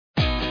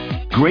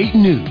Great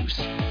news!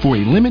 For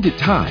a limited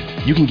time,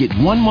 you can get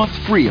 1 month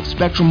free of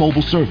Spectrum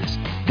Mobile service.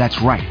 That's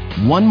right,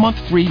 1 month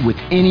free with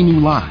any new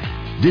line.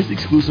 This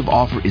exclusive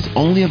offer is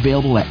only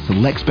available at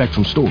select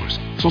Spectrum stores,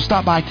 so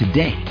stop by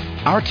today.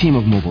 Our team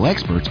of mobile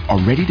experts are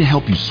ready to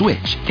help you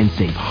switch and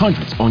save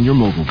hundreds on your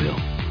mobile bill.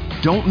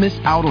 Don't miss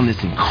out on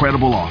this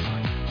incredible offer.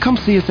 Come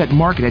see us at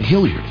Market at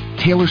Hilliard,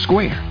 Taylor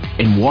Square,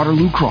 and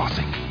Waterloo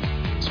Crossing.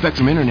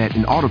 Spectrum Internet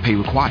and autopay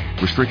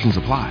required. Restrictions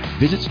apply.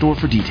 Visit store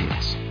for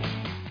details.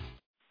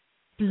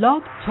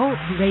 Blog Talk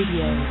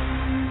Radio.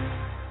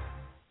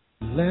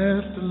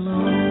 Left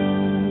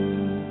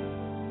alone,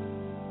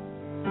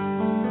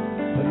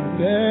 but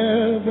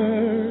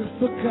never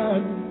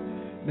forgotten,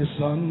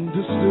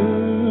 misunderstood.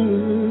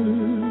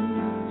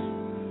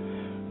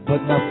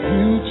 But my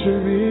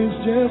future is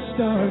just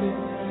starting.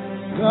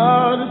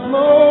 God is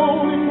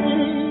molding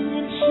me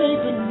and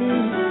shaping me.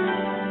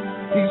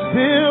 He's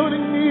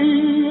building me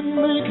and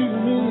making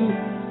me.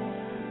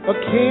 A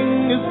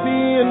king is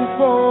being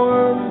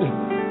formed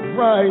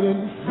right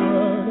in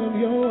front of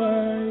your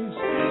eyes,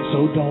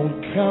 so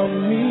don't count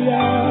me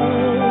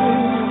out.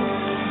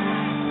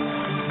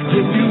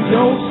 If you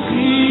don't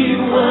see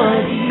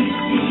what he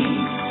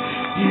sees,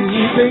 you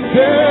can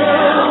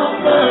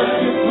tell but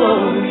his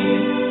glory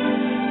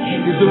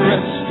is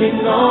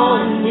resting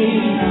on me.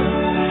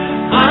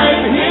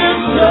 I'm his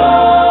choice,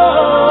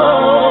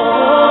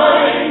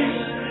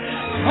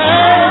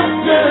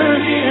 after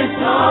his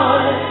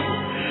heart,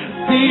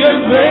 the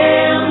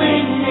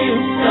unveiling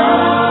is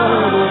done.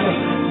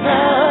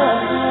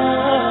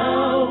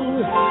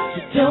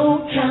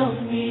 Don't count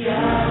me out.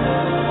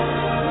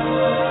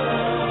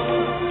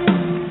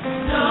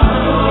 No,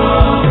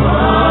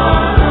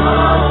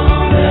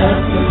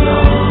 left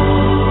alone.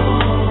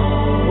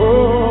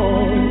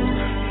 Oh,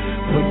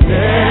 but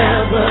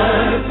never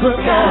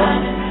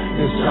forgotten,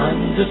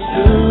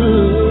 misunderstood.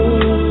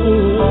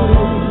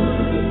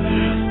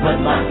 But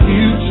my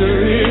future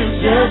is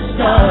just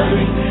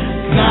starting.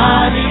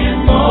 God is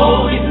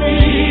molding me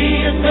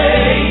and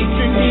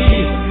making me.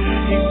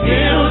 He's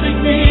building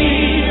me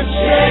and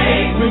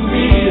shaping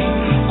me.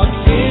 A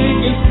king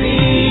is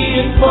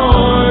being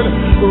born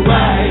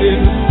right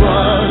in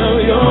front of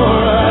your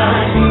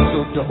eyes. So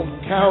don't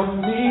count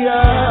me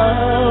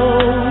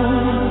out.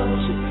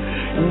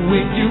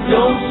 When you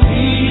don't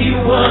see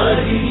what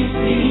he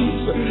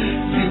sees,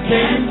 you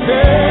can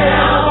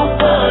tell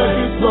but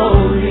his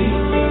glory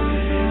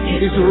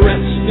is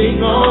resting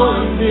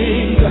on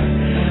me.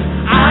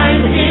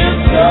 I'm his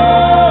choice.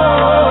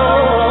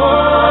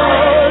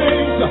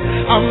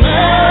 I'm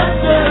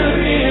after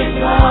his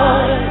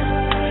heart.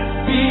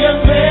 The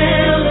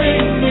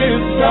unveiling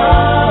is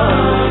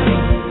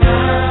starting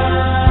now.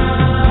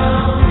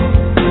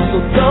 So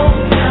don't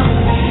count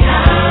me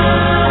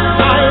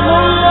out. I'm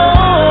no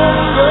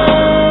longer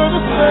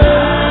the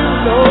same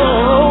no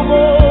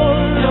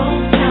more.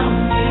 Don't count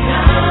me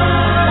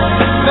out.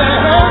 There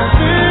has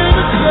been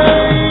a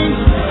change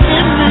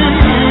in me.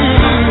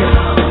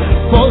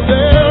 For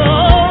there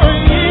are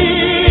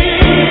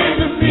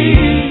enemies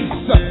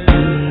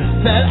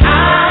that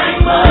I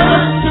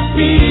must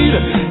defeat.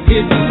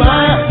 It's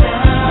my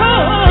time.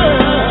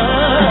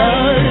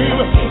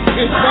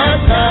 It's my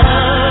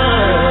time.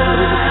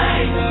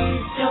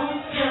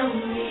 Don't count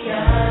me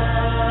out.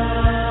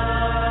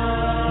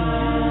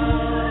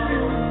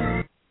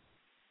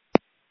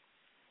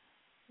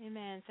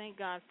 Amen. Thank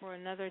God for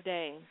another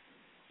day.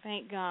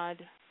 Thank God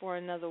for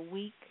another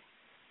week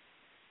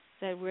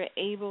that we're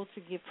able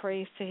to give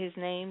praise to his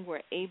name.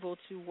 We're able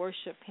to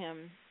worship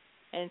him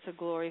and to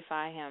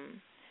glorify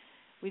him.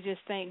 We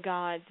just thank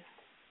God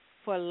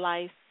for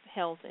life,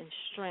 health, and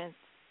strength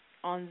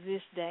on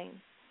this day,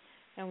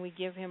 and we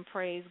give him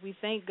praise. We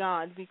thank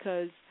God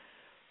because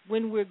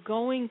when we're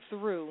going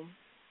through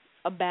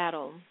a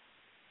battle,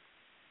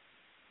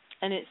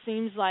 and it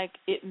seems like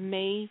it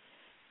may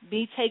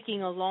be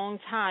taking a long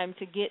time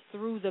to get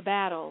through the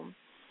battle,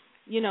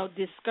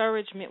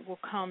 discouragement will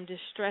come,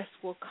 distress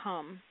will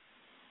come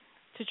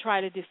to try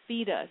to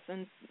defeat us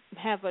and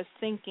have us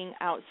thinking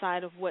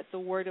outside of what the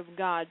Word of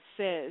God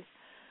says.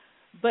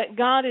 But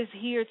God is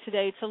here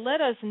today to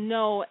let us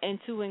know and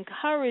to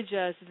encourage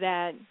us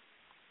that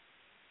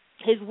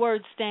his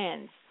Word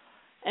stands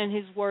and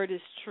his Word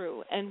is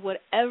true. And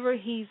whatever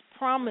he's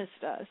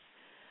promised us,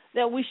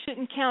 that we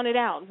shouldn't count it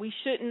out. We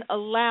shouldn't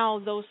allow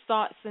those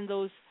thoughts and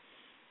those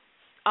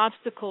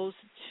obstacles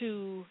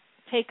to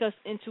take us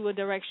into a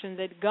direction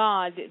that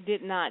God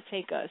did not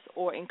take us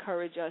or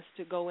encourage us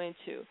to go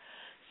into.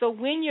 So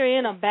when you're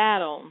in a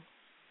battle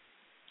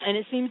and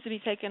it seems to be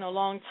taking a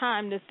long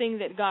time, the thing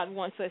that God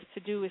wants us to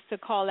do is to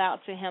call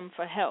out to him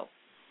for help,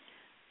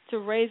 to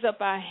raise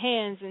up our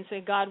hands and say,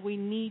 God, we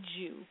need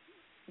you.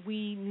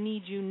 We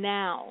need you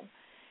now.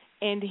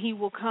 And he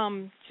will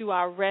come to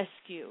our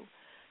rescue.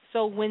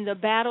 So when the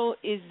battle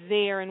is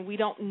there and we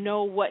don't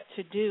know what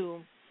to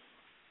do,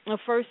 the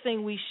first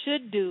thing we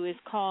should do is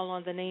call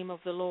on the name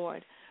of the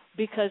Lord,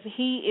 because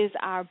he is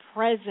our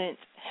present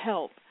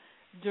help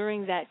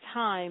during that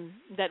time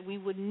that we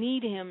would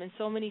need him. And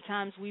so many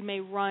times we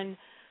may run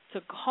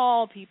to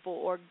call people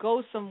or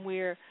go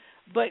somewhere,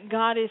 but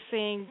God is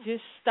saying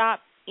just stop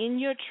in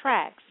your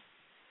tracks,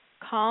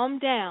 calm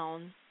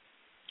down,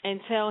 and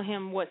tell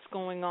him what's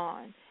going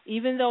on.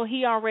 Even though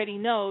he already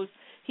knows,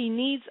 he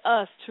needs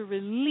us to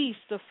release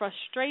the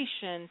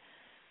frustration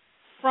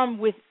from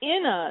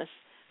within us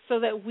so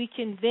that we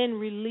can then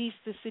release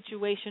the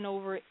situation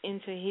over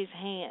into his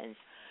hands.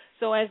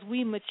 So as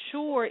we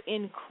mature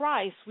in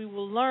Christ, we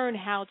will learn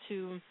how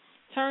to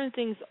turn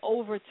things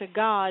over to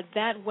God.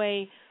 That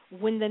way,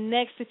 when the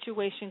next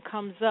situation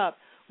comes up,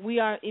 we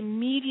are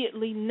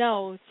immediately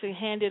know to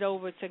hand it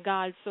over to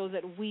God so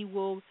that we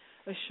will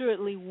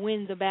assuredly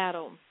win the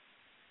battle.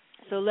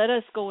 So let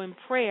us go in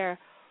prayer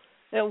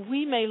that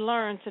we may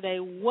learn today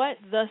what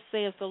thus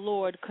saith the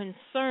Lord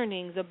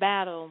concerning the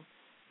battle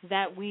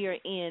that we are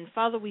in.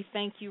 Father, we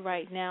thank you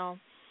right now.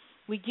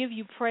 We give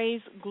you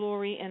praise,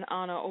 glory, and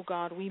honor, oh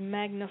God. We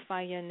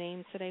magnify your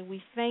name today.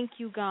 We thank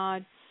you,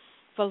 God,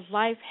 for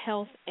life,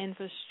 health, and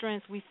for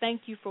strength. We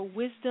thank you for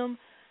wisdom,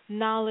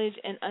 knowledge,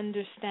 and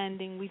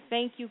understanding. We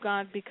thank you,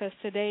 God, because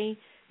today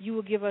you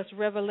will give us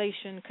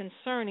revelation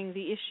concerning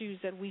the issues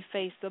that we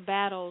face, the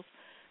battles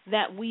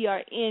that we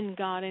are in,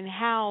 God, and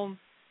how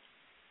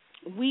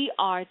we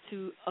are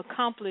to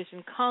accomplish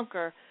and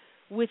conquer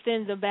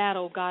within the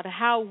battle, God,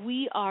 how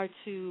we are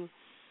to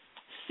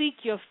seek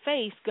your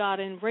face, God,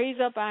 and raise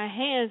up our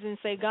hands and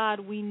say, God,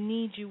 we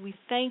need you. We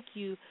thank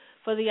you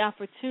for the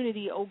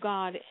opportunity, oh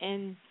God,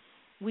 and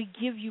we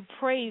give you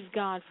praise,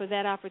 God, for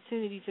that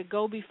opportunity to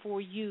go before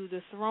you,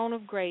 the throne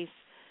of grace,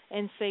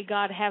 and say,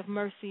 God, have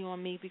mercy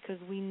on me because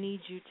we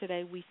need you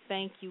today. We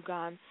thank you,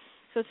 God.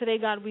 So today,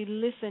 God, we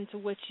listen to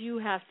what you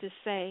have to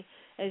say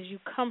as you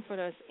comfort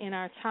us in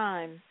our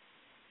time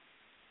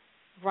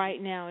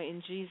right now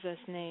in Jesus'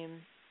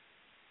 name.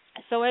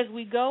 So as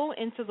we go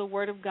into the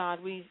Word of God,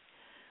 we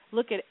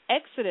look at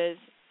Exodus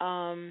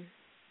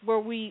where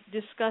we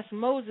discuss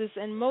Moses,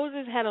 and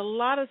Moses had a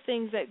lot of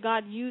things that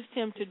God used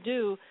him to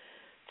do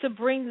to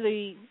bring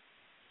the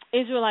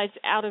Israelites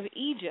out of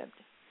Egypt.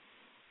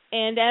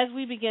 And as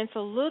we begin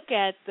to look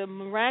at the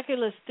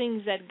miraculous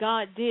things that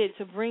God did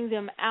to bring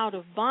them out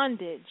of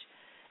bondage,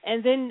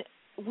 and then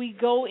we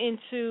go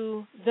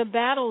into the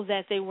battle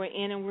that they were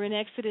in, and we're in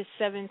Exodus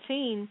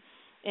 17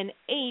 and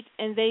 8,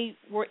 and they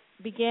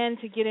began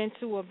to get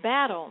into a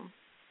battle.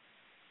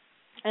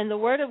 And the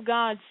Word of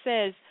God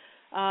says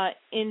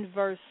in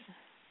verse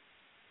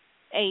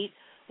 8,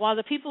 while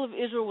the people of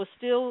Israel were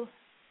still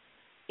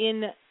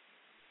in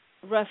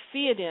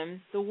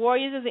Rephidim, the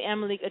warriors of the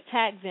Amalek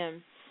attacked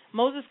them.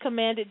 Moses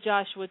commanded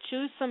Joshua,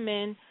 choose some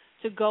men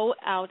to go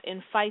out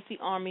and fight the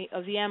army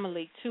of the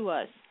Amalek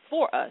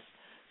for us.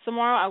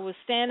 Tomorrow I will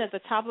stand at the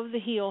top of the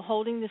hill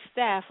holding the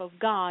staff of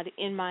God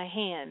in my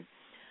hand.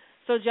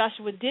 So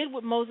Joshua did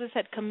what Moses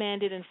had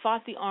commanded and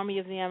fought the army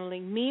of the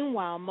Amalek.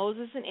 Meanwhile,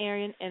 Moses and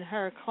Aaron and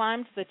Hur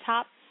climbed to the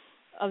top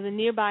of the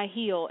nearby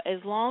hill. As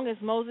long as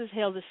Moses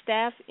held the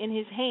staff in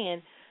his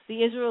hand,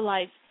 the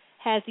Israelites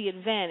had the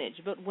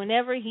advantage. But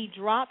whenever he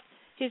dropped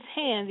his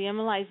hand, the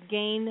Amalekites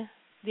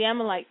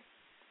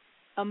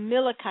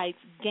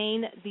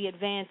gained the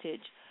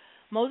advantage.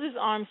 Moses'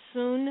 arms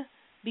soon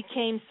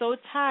became so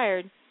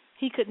tired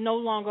he could no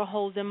longer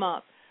hold them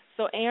up.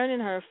 So Aaron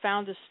and Hur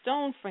found a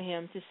stone for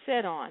him to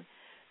sit on.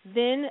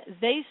 Then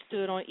they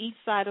stood on each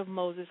side of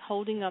Moses,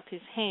 holding up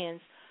his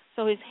hands,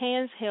 so his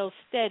hands held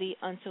steady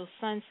until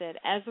sunset.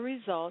 As a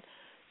result,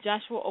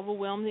 Joshua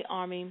overwhelmed the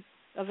army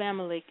of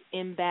Amalek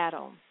in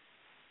battle.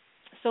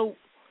 So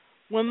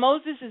when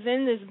Moses is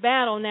in this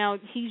battle now,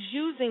 he's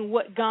using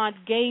what God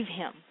gave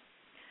him,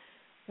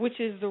 which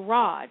is the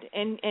rod.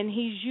 And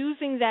he's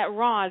using that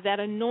rod, that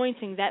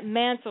anointing, that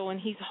mantle, and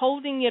he's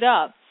holding it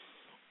up.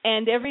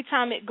 And every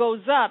time it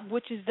goes up,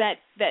 which is that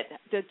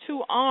the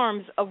two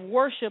arms of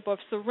worship, of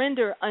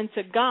surrender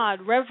unto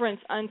God,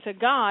 reverence unto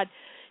God,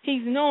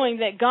 he's knowing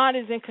that God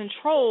is in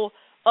control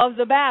of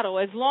the battle.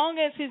 As long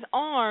as his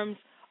arms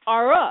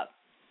are up,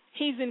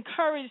 he's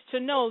encouraged to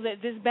know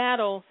that this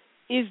battle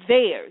is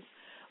theirs.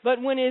 But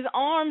when his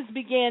arms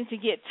began to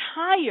get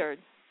tired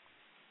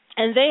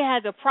and they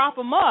had to prop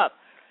him up,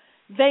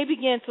 they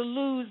began to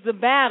lose the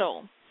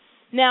battle.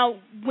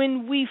 Now,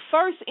 when we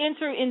first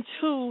enter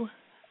into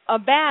a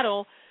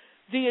battle,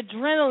 the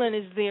adrenaline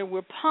is there.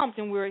 We're pumped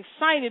and we're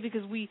excited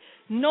because we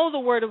know the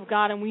Word of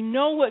God and we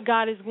know what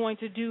God is going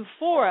to do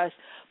for us.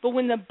 But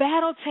when the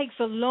battle takes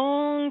a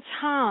long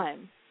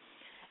time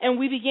and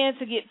we begin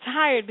to get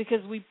tired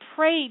because we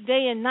prayed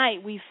day and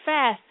night, we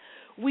fast,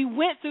 we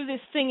went through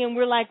this thing and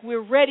we're like, we're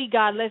ready,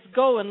 God, let's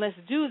go and let's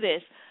do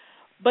this.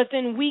 But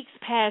then weeks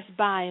pass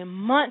by and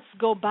months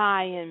go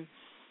by and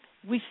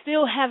we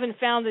still haven't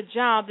found a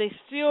job. They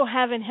still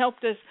haven't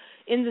helped us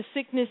in the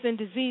sickness and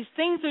disease.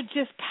 Things are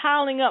just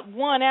piling up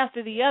one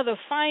after the other,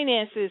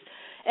 finances,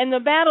 and the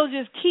battle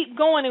just keep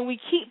going and we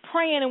keep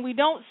praying and we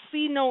don't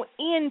see no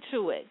end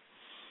to it.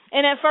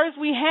 And at first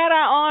we had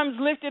our arms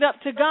lifted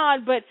up to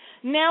God, but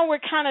now we're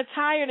kind of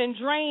tired and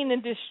drained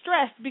and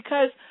distressed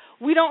because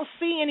we don't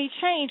see any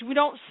change. We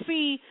don't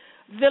see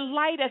the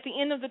light at the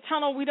end of the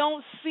tunnel. We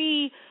don't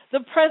see the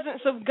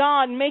presence of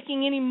God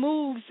making any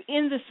moves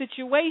in the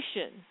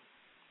situation.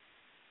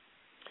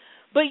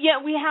 But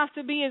yet we have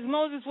to be as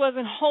Moses was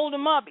and hold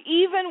them up,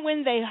 even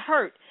when they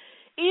hurt,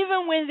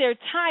 even when they're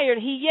tired.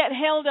 He yet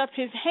held up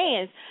his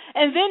hands.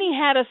 And then he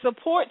had a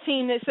support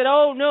team that said,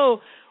 oh, no,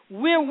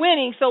 we're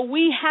winning, so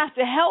we have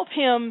to help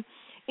him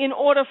in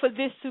order for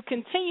this to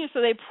continue.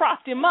 So they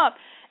propped him up,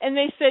 and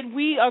they said,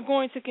 we are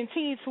going to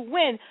continue to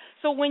win.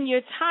 So when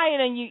you're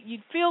tired and you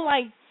feel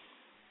like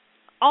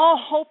all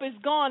hope is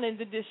gone and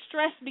the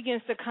distress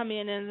begins to come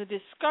in and the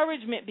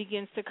discouragement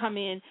begins to come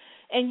in,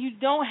 and you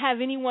don't have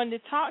anyone to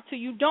talk to,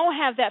 you don't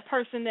have that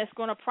person that's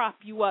going to prop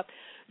you up,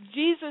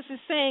 Jesus is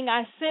saying,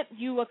 I sent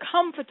you a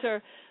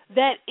comforter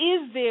that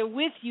is there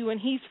with you, and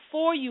he's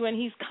for you, and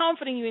he's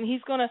comforting you, and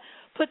he's going to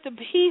put the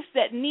peace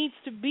that needs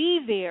to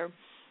be there.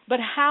 But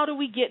how do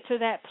we get to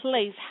that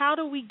place? How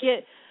do we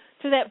get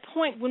to that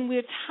point when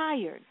we're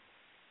tired,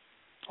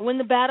 when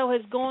the battle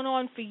has gone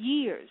on for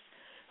years,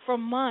 for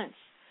months?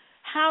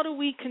 How do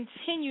we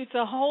continue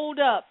to hold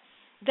up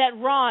that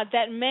rod,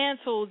 that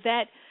mantle,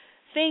 that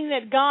thing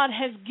that God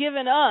has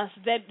given us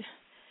that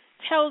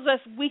tells us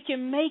we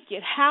can make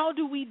it? How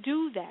do we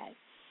do that?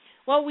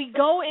 Well, we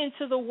go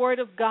into the Word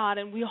of God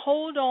and we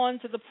hold on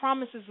to the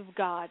promises of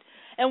God,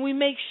 and we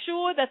make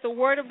sure that the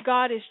Word of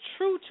God is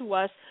true to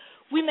us.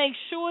 We make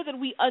sure that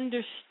we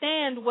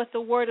understand what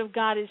the Word of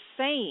God is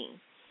saying.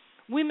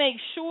 We make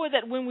sure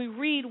that when we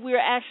read, we're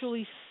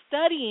actually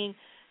studying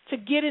to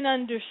get an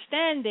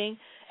understanding,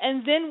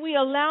 and then we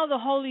allow the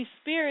Holy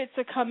Spirit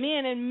to come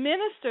in and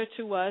minister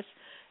to us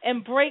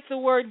and break the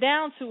Word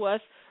down to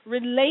us,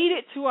 relate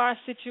it to our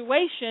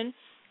situation.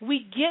 We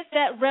get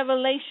that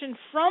revelation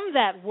from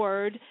that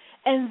Word,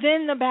 and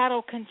then the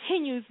battle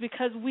continues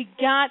because we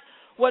got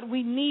what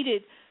we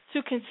needed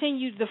to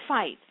continue the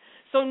fight.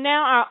 So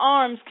now our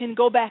arms can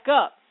go back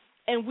up,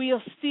 and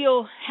we'll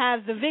still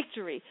have the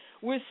victory.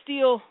 We're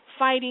still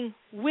fighting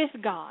with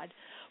God.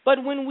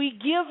 But when we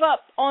give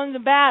up on the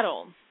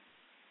battle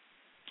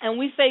and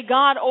we say,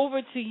 God,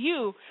 over to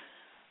you,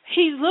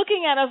 he's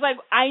looking at us like,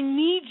 I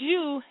need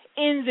you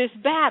in this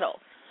battle,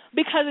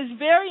 because it's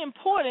very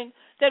important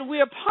that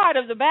we're part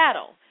of the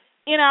battle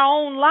in our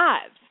own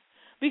lives,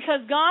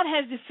 because God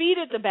has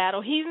defeated the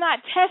battle. He's not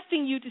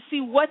testing you to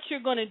see what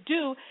you're going to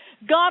do.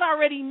 God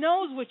already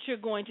knows what you're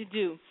going to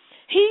do.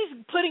 He's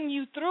putting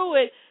you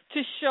through it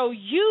to show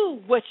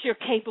you what you're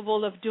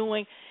capable of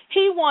doing.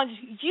 He wants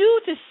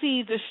you to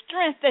see the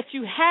strength that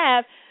you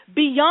have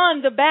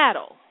beyond the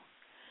battle,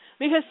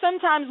 because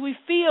sometimes we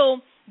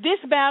feel this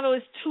battle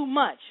is too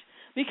much,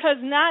 because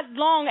not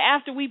long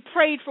after we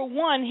prayed for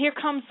one, here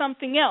comes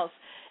something else,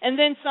 and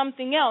then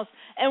something else,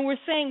 and we're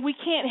saying we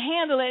can't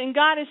handle it, and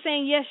God is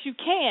saying, yes, you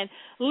can.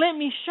 Let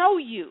me show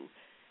you.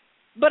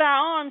 But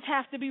our arms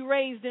have to be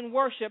raised in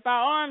worship.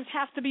 Our arms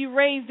have to be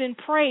raised in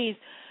praise,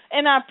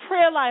 and our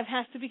prayer life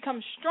has to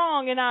become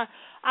strong, and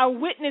our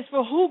witness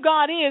for who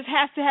God is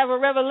has to have a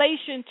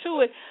revelation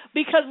to it,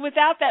 because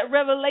without that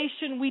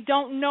revelation, we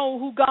don't know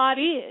who God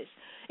is.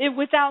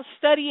 Without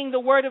studying the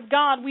Word of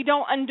God, we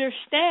don't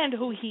understand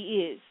who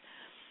he is.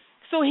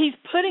 So he's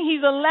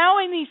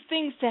allowing these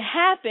things to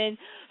happen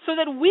so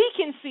that we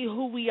can see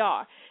who we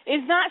are.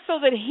 It's not so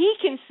that he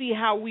can see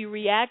how we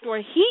react or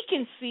he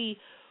can see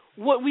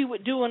what we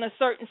would do in a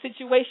certain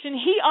situation.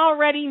 He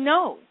already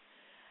knows.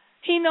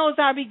 He knows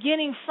our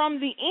beginning from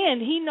the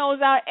end. He knows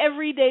our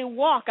everyday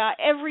walk, our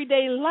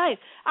everyday life,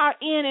 our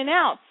in and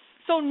out.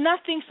 So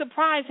nothing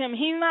surprises him.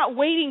 He's not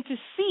waiting to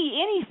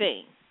see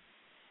anything.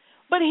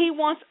 But he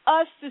wants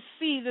us to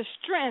see the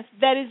strength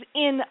that is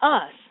in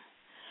us.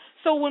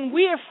 So when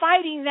we are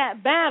fighting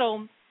that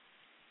battle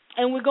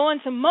and we're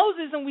going to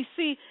Moses and we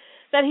see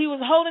that he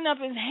was holding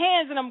up his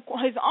hands and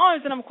his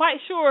arms, and I'm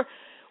quite sure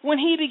when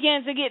he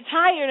began to get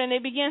tired and they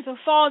began to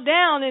fall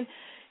down, and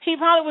he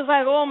probably was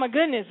like, oh, my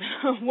goodness,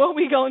 what are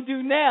we going to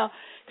do now?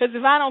 Because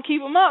if I don't keep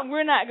him up,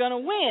 we're not going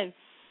to win.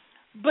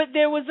 But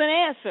there was an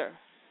answer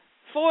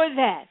for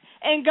that.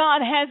 And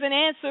God has an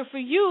answer for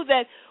you,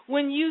 that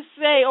when you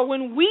say, or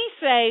when we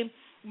say,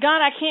 God,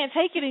 I can't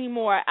take it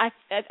anymore. I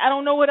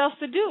don't know what else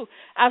to do.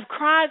 I've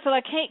cried till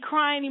I can't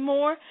cry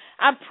anymore.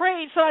 I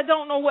prayed so I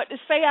don't know what to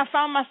say. I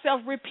found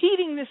myself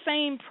repeating the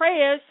same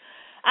prayers.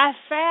 I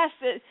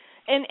fasted,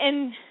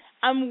 and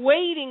I'm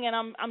waiting, and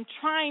I'm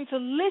trying to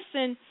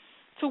listen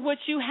to what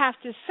you have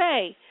to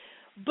say.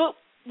 But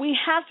we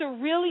have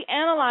to really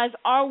analyze,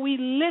 are we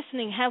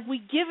listening? Have we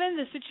given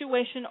the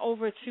situation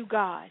over to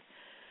God?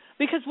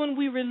 Because when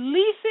we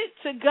release it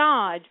to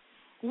God,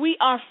 we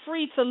are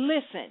free to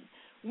listen.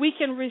 We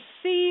can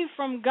receive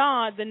from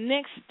God the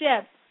next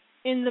step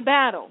in the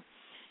battle.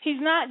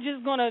 He's not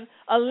just going to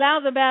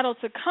allow the battle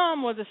to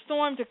come or the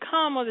storm to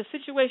come or the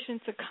situation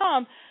to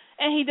come,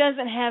 and he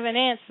doesn't have an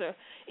answer.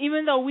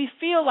 Even though we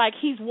feel like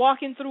he's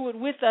walking through it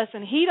with us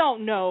and he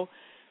don't know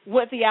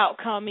what the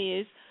outcome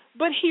is,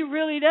 but he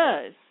really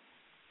does.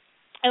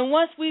 And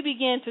once we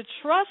begin to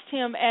trust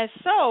him as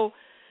so,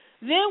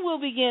 then we'll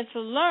begin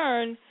to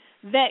learn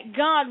that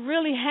God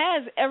really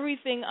has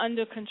everything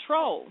under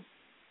control.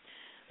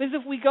 Because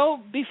if we go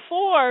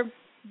before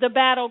the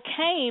battle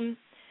came,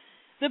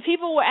 the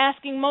people were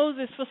asking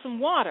Moses for some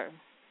water.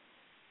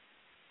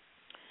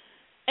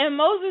 And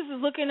Moses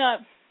is looking up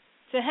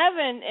to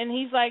heaven, and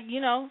he's like,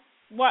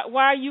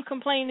 why are you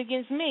complaining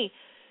against me?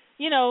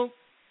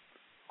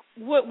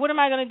 What am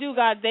I going to do,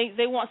 God?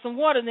 They want some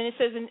water. Then it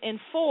says in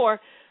 4,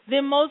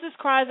 then Moses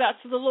cries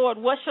out to the Lord,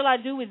 what shall I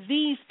do with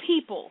these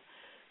people?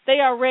 They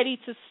are ready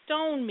to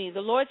stone me. The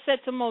Lord said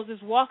to Moses,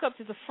 walk up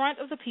to the front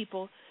of the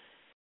people,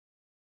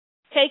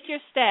 take your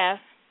staff,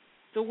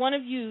 the one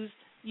you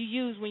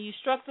used when you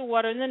struck the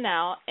water in the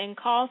Nile, and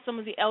call some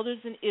of the elders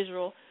in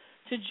Israel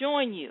to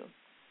join you.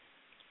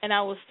 And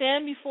I will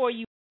stand before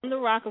you on the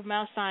rock of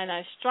Mount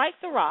Sinai, strike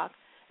the rock,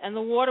 and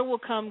the water will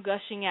come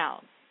gushing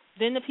out.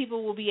 Then the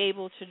people will be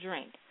able to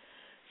drink.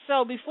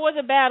 So before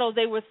the battle,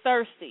 they were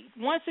thirsty.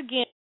 Once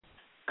again,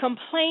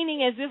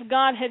 complaining as if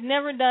God had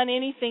never done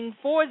anything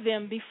for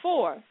them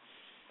before.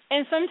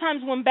 And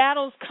sometimes when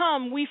battles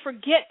come, we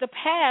forget the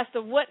past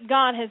of what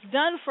God has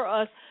done for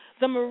us,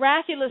 the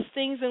miraculous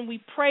things, and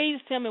we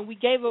praised Him, and we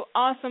gave an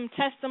awesome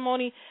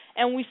testimony,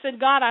 and we said,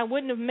 God, I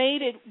wouldn't have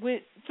made it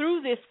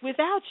through this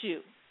without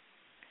you.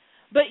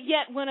 But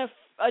yet when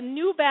a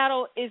new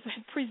battle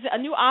a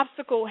new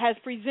obstacle has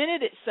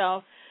presented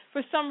itself,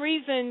 for some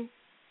reason,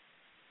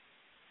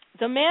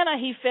 the manna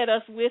He fed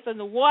us with and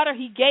the water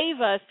He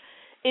gave us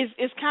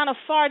is kind of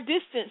far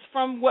distance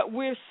from what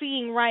we're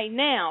seeing right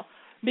now,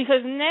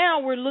 because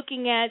now we're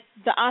looking at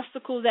the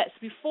obstacle that's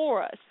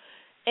before us,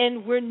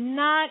 and we're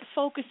not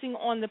focusing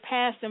on the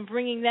past and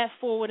bringing that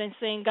forward and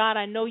saying, God,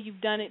 I know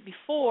you've done it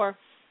before,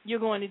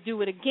 you're going to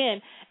do it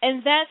again.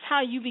 And that's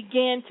how you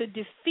begin to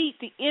defeat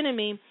the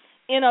enemy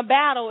in a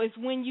battle, is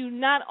when you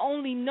not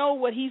only know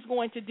what he's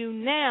going to do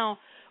now,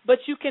 but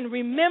you can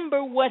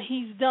remember what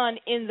he's done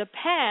in the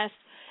past,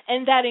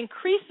 and that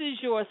increases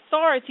your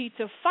authority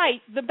to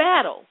fight the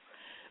battle.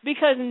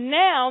 Because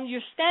now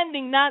you're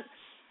standing not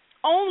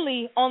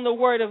only on the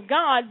Word of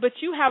God, but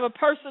you have a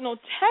personal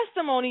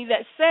testimony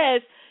that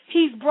says,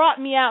 He's brought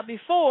me out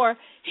before,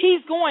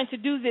 He's going to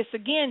do this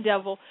again,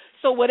 devil.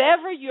 So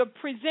whatever you're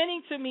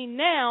presenting to me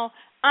now,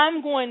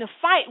 I'm going to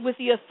fight with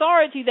the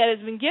authority that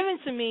has been given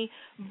to me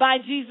by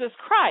Jesus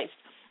Christ.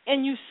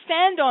 And you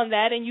stand on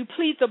that, and you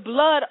plead the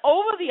blood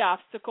over the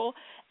obstacle,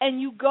 and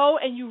you go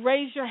and you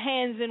raise your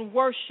hands in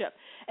worship,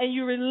 and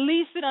you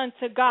release it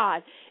unto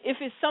God. If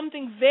it's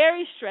something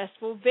very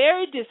stressful,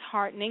 very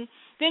disheartening,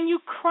 then you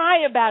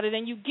cry about it,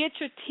 and you get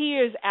your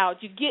tears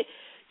out. You get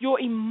your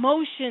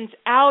emotions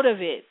out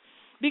of it,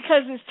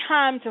 because it's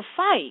time to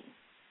fight.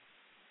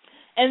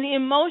 And the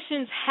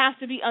emotions have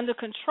to be under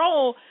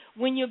control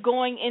when you're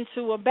going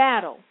into a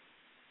battle.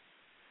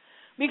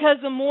 Because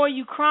the more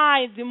you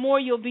cry, the more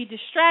you'll be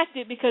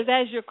distracted, because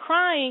as you're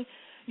crying,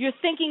 you're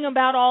thinking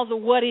about all the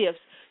what-ifs.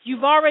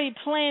 You've already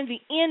planned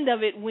the end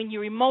of it when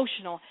you're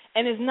emotional,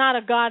 and it's not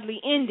a godly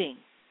ending.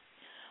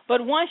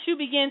 But once you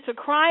begin to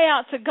cry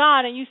out to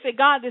God and you say,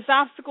 God, this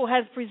obstacle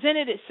has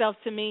presented itself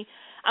to me,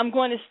 I'm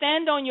going to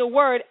stand on your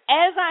word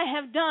as I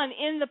have done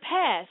in the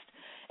past.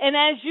 And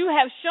as you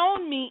have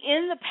shown me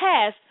in the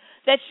past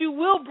that you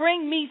will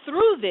bring me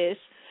through this,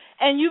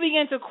 and you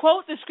begin to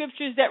quote the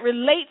scriptures that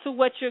relate to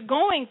what you're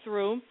going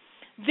through,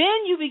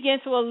 then you begin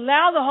to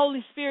allow the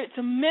Holy Spirit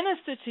to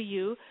minister to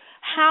you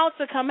how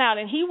to come out.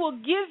 And He will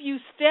give you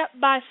step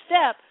by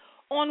step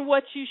on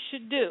what you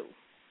should do.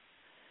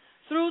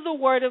 Through the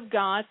Word of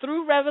God,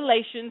 through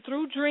revelation,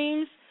 through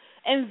dreams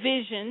and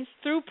visions,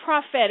 through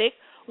prophetic,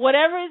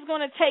 whatever it's going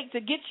to take to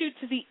get you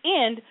to the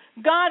end,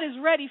 God is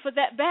ready for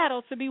that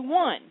battle to be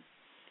won.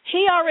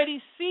 He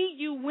already sees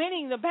you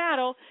winning the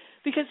battle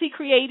because He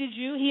created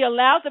you. He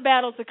allowed the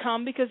battle to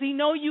come because He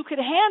knows you could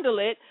handle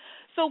it.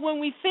 So when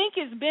we think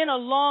it's been a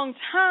long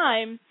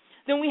time,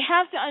 then we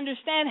have to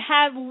understand,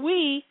 have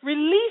we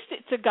released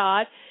it to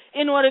God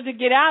in order to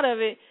get out of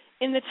it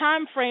in the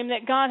time frame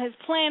that God has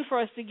planned for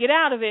us to get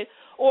out of it?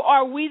 Or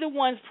are we the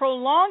ones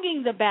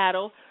prolonging the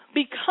battle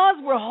because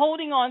we're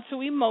holding on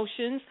to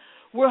emotions,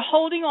 we're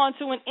holding on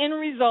to an end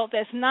result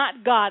that's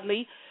not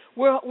godly,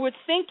 we're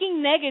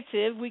thinking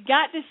negative, we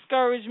got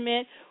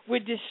discouragement, we're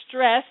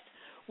distressed,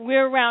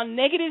 we're around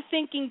negative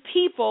thinking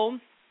people,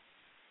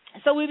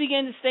 so we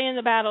begin to stay in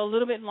the battle a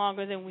little bit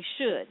longer than we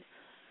should.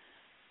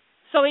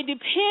 So it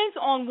depends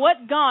on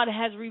what God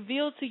has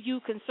revealed to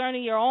you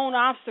concerning your own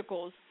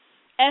obstacles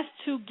as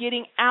to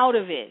getting out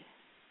of it.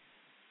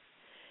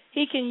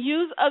 He can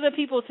use other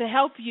people to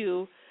help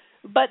you,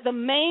 but the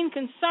main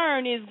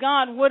concern is,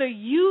 God, what are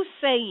you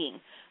saying?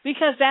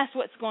 Because that's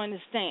what's going to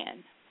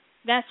stand.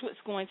 That's what's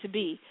going to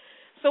be.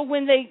 So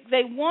when they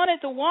wanted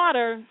the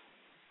water,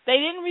 they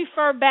didn't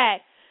refer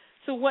back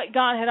to what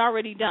God had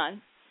already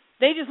done.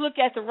 They just looked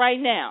at the right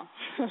now.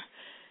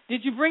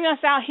 Did you bring us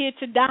out here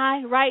to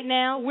die right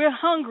now? We're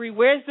hungry.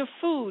 Where's the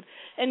food?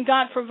 And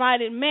God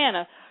provided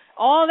manna.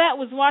 All that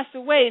was washed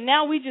away, and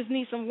now we just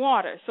need some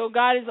water. So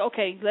God is,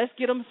 okay, let's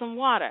get them some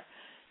water.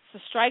 So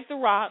strike the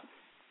rock,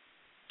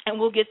 and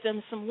we'll get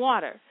them some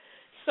water.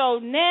 So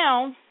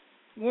now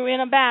we're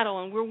in a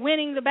battle, and we're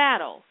winning the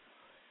battle.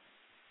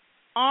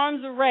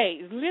 arms are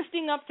raised,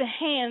 lifting up the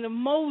hand of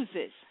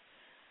Moses.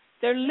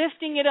 They're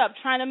lifting it up,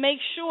 trying to make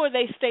sure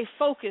they stay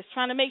focused,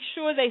 trying to make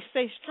sure they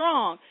stay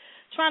strong,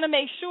 trying to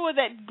make sure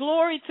that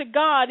glory to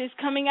God is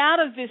coming out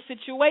of this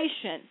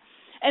situation.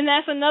 And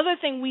that's another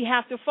thing we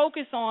have to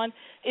focus on,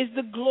 is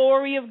the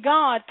glory of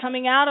God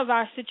coming out of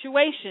our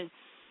situation.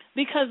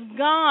 Because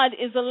God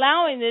is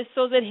allowing this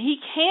so that he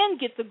can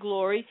get the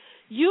glory,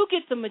 you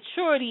get the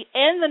maturity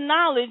and the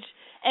knowledge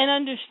and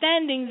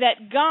understanding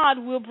that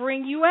God will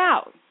bring you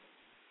out.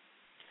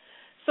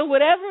 So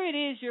whatever it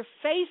is you're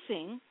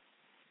facing,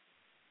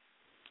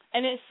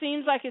 and it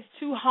seems like it's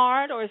too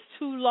hard or it's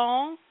too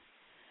long,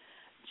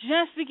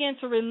 just begin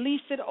to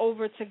release it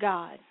over to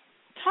God.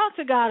 Talk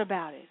to God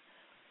about it.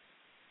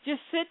 Just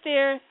sit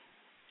there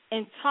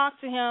and talk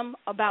to him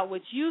about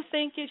what you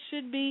think it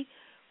should be,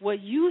 what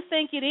you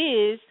think it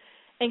is,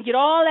 and get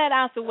all that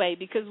out the way.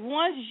 Because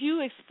once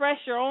you express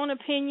your own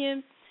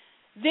opinion,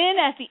 then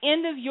at the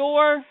end of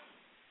your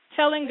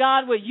telling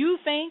God what you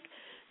think,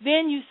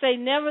 then you say,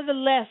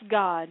 nevertheless,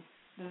 God,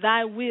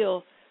 thy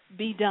will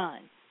be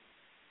done.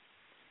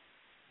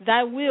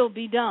 Thy will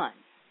be done.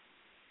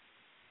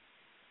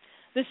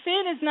 The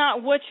sin is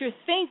not what you're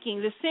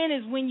thinking. The sin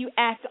is when you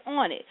act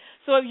on it.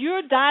 So if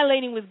you're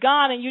dilating with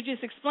God and you're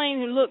just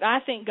explaining, look, I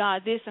think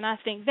God this and I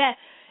think that,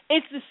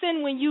 it's the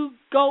sin when you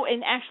go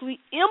and actually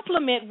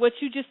implement what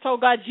you just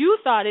told God you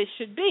thought it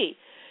should be.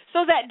 So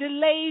that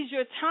delays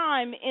your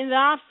time in the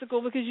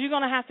obstacle, because you're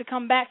going to have to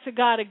come back to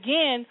God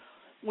again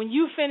when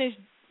you finish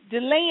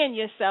delaying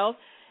yourself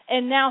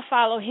and now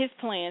follow his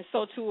plan.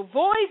 So to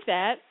avoid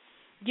that,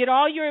 get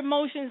all your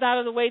emotions out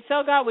of the way,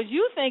 tell God what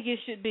you think it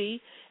should be,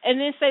 and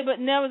then say,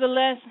 but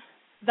nevertheless,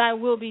 thy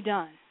will be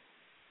done.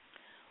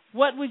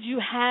 What would you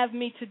have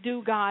me to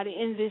do, God,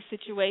 in this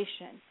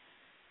situation?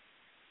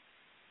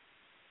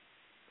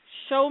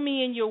 Show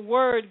me in your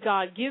word,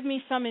 God. Give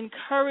me some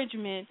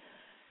encouragement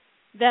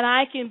that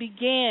I can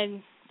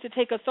begin to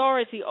take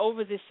authority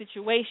over this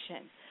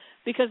situation.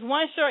 Because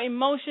once your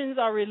emotions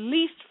are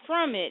released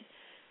from it,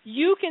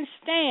 you can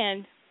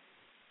stand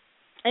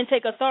and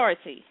take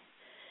authority.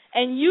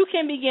 And you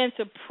can begin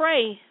to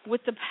pray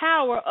with the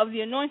power of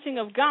the anointing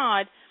of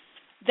God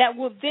that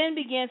will then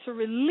begin to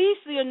release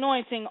the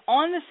anointing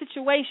on the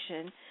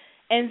situation,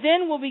 and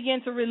then will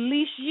begin to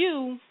release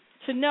you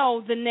to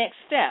know the next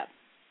step.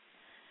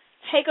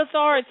 Take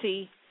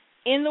authority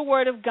in the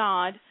Word of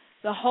God,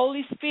 the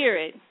Holy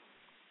Spirit,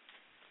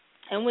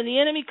 and when the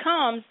enemy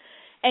comes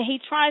and he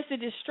tries to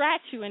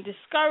distract you and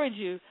discourage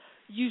you,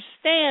 you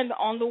stand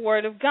on the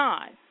Word of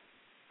God.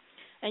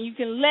 And you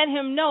can let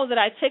him know that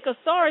I take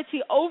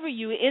authority over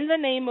you in the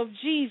name of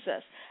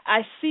Jesus. I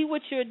see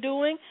what you're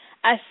doing.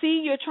 I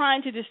see you're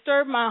trying to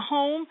disturb my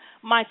home,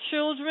 my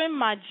children,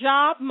 my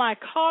job, my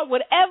car,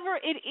 whatever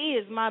it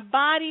is, my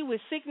body with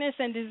sickness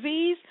and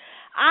disease.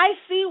 I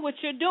see what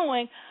you're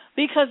doing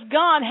because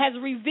God has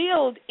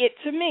revealed it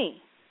to me.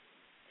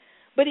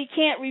 But he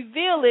can't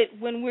reveal it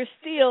when we're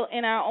still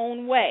in our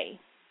own way.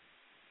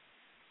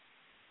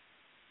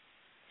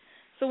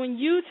 So when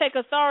you take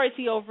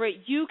authority over it,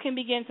 you can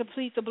begin to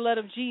plead the blood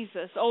of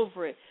Jesus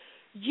over it.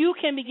 You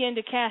can begin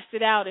to cast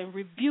it out and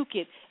rebuke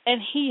it, and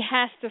he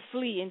has to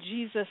flee in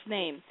Jesus'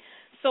 name.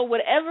 So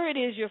whatever it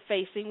is you're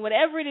facing,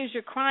 whatever it is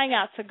you're crying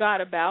out to God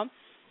about,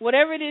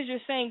 whatever it is you're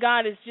saying,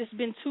 God, it's just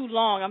been too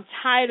long. I'm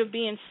tired of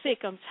being sick.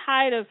 I'm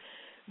tired of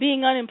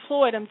being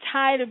unemployed. I'm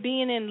tired of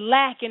being in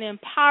lack and in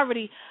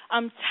poverty.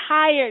 I'm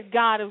tired,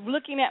 God, of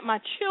looking at my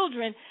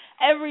children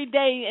every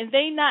day and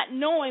they not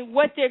knowing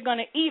what they're going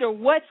to eat or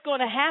what's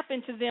going to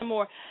happen to them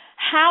or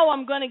how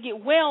I'm going to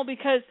get well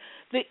because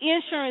the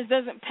insurance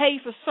doesn't pay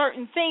for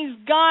certain things.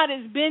 God,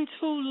 has been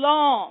too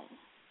long.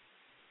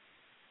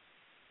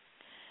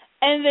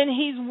 And then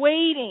he's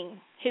waiting.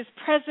 His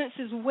presence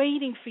is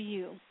waiting for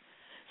you.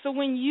 So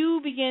when you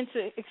begin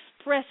to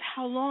express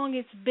how long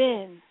it's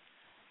been,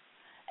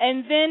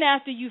 and then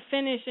after you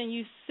finish and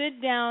you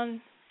sit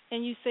down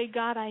and you say,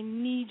 God, I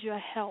need your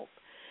help.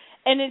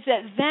 And it's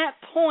at that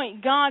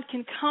point God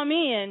can come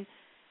in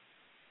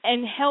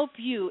and help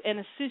you and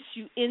assist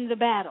you in the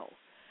battle.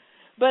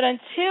 But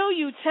until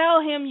you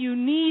tell him you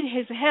need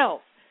his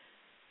help,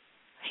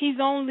 he's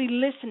only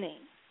listening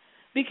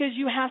because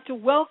you have to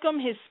welcome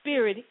his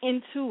spirit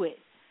into it.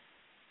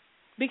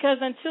 Because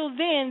until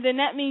then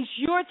that means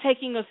you're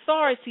taking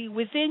authority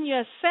within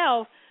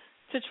yourself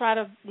to try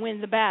to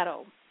win the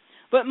battle.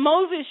 But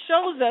Moses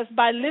shows us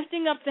by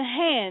lifting up the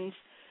hands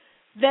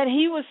that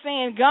he was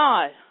saying,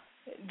 God,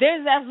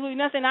 there's absolutely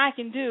nothing I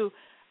can do.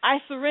 I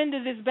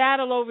surrender this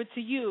battle over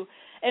to you.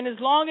 And as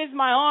long as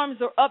my arms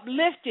are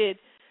uplifted,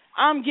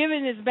 I'm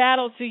giving this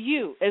battle to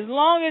you. As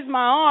long as my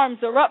arms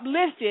are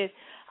uplifted,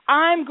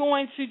 I'm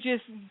going to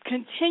just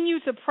continue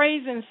to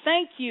praise and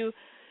thank you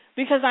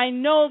because I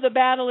know the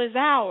battle is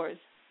ours.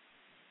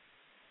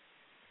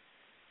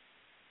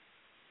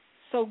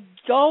 So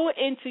go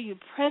into the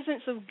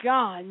presence of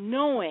God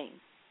knowing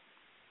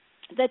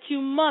that you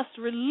must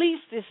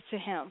release this to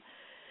him,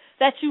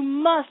 that you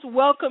must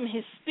welcome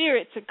his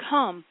spirit to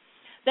come,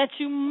 that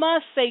you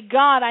must say,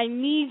 God, I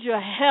need your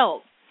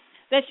help,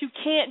 that you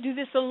can't do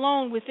this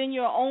alone within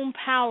your own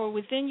power,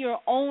 within your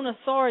own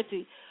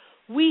authority.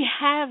 We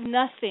have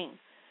nothing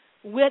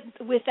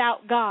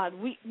without God.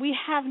 We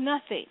have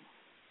nothing.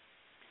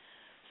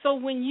 So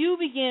when you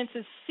begin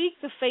to seek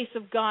the face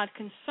of God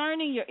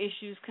concerning your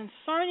issues,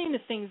 concerning the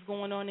things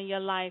going on in your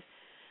life,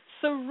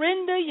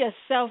 surrender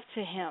yourself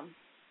to Him.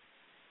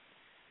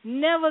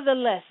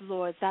 Nevertheless,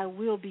 Lord, thy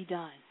will be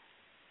done.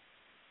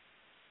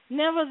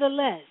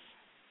 Nevertheless.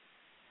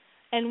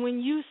 And when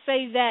you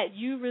say that,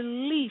 you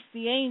release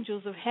the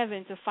angels of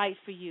heaven to fight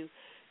for you.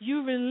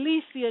 You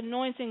release the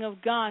anointing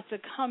of God to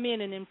come in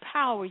and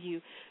empower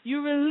you.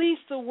 You release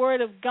the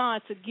word of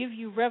God to give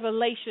you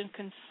revelation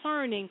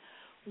concerning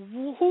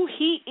who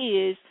He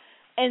is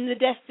and the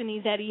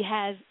destiny that He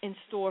has in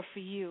store for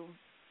you.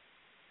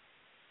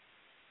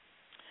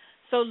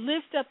 So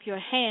lift up your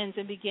hands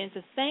and begin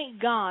to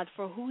thank God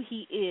for who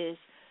He is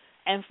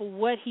and for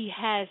what He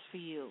has for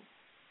you.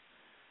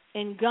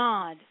 And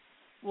God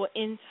will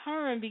in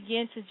turn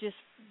begin to just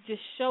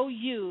show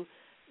you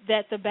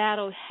that the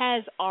battle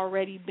has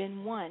already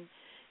been won.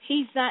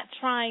 He's not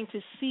trying to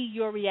see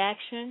your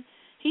reaction.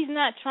 He's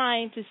not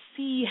trying to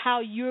see how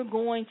you're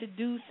going to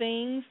do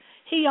things.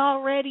 He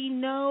already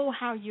knows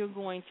how you're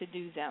going to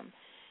do them.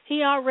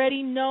 He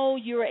already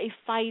knows you're a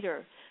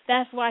fighter.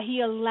 That's why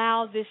He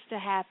allowed this to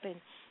happen.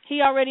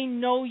 He already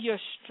knows your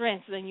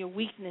strengths and your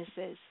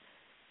weaknesses.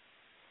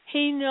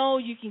 He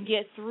knows you can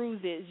get through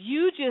this.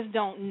 You just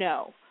don't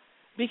know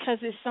because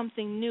it's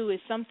something new.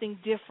 It's something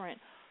different.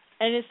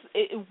 And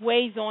it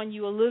weighs on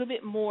you a little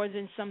bit more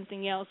than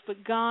something else.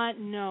 But God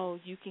knows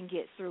you can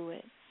get through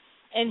it.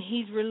 And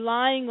He's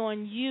relying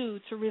on you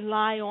to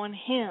rely on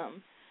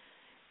Him.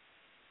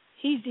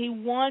 He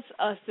wants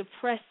us to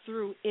press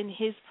through in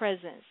His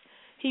presence.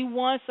 He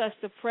wants us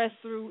to press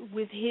through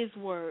with His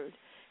word.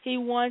 He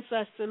wants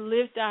us to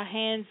lift our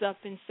hands up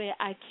and say,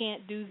 I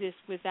can't do this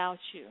without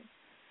you.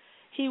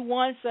 He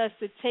wants us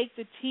to take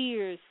the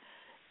tears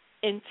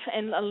and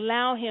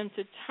allow Him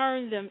to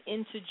turn them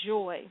into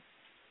joy.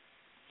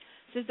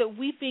 It says that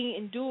weeping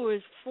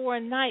endures for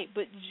a night,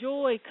 but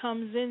joy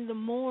comes in the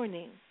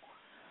morning.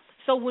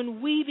 So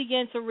when we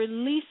begin to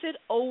release it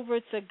over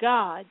to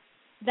God,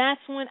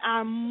 that's when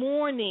our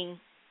morning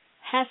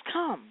has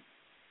come.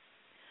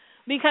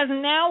 Because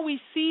now we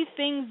see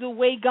things the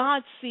way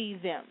God sees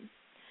them.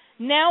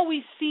 Now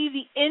we see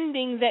the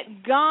ending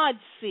that God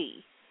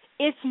sees.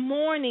 It's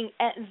morning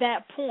at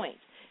that point.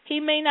 He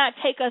may not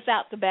take us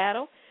out the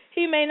battle.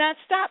 He may not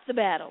stop the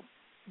battle.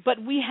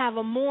 But we have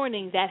a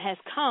morning that has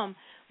come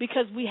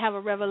because we have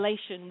a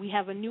revelation. We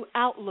have a new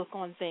outlook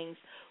on things.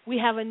 We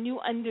have a new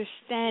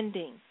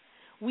understanding.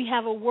 We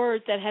have a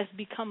word that has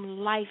become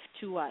life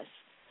to us.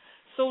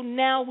 So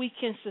now we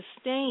can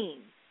sustain.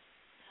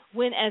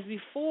 When as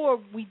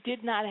before we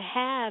did not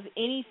have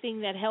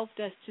anything that helped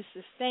us to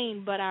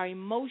sustain but our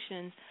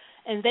emotions,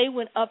 and they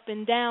went up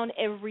and down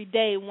every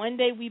day. One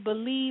day we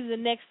believe, the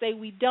next day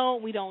we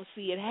don't. We don't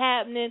see it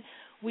happening.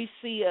 We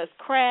see us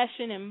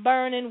crashing and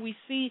burning. We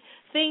see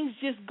things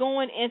just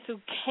going into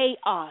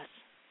chaos.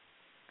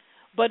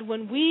 But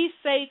when we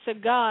say to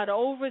God,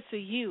 over to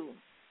you,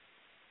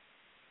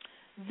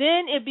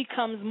 then it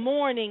becomes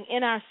morning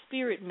in our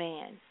spirit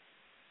man,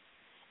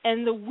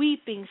 and the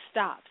weeping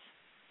stops.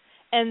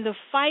 And the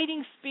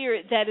fighting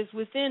spirit that is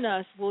within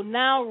us will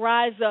now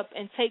rise up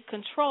and take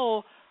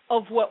control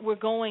of what we're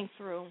going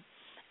through.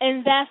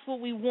 And that's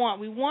what we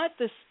want. We want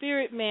the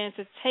spirit man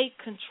to take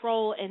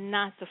control and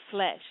not the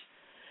flesh.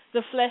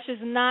 The flesh is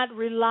not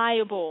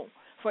reliable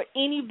for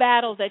any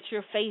battle that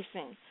you're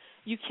facing.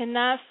 You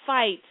cannot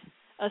fight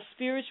a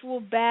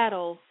spiritual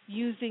battle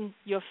using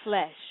your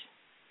flesh.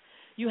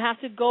 You have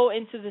to go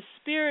into the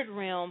spirit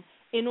realm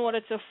in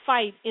order to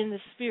fight in the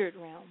spirit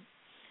realm.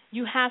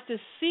 You have to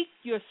seek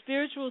your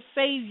spiritual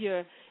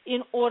savior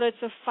in order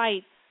to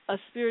fight a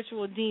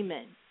spiritual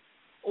demon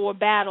or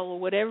battle or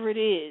whatever it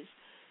is.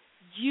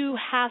 You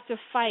have to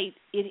fight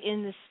it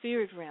in the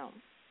spirit realm.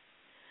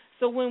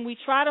 So when we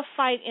try to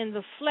fight in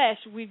the flesh,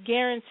 we're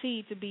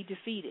guaranteed to be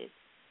defeated.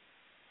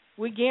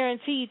 We're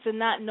guaranteed to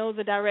not know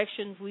the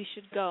directions we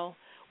should go.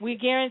 We're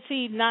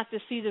guaranteed not to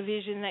see the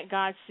vision that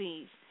God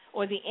sees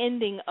or the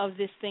ending of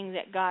this thing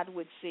that God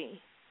would see.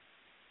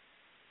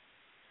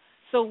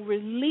 So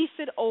release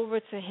it over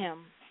to Him.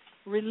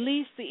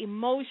 Release the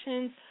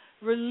emotions.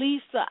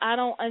 Release the I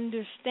don't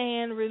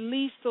understand.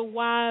 Release the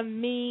why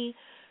me.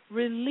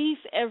 Release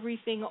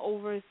everything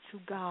over to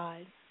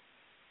God.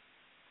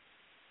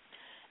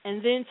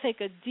 And then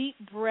take a deep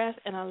breath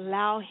and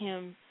allow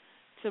Him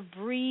to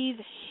breathe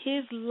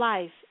His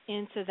life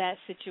into that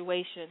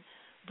situation.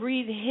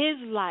 Breathe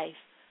His life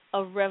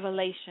of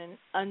revelation,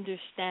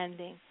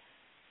 understanding,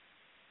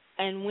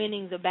 and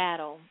winning the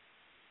battle.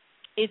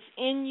 It's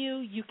in you.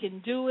 You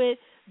can do it.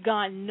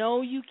 God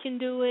knows you can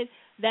do it.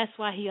 That's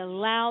why He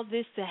allowed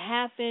this to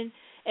happen.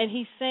 And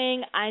He's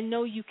saying, I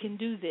know you can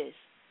do this.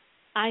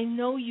 I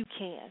know you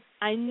can.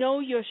 I know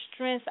your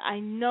strength. I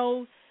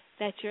know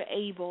that you're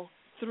able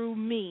through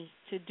me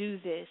to do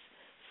this.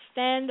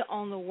 Stand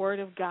on the word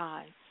of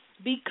God.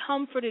 Be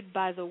comforted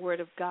by the Word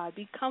of God.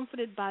 Be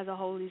comforted by the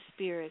Holy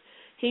Spirit.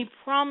 He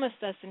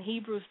promised us in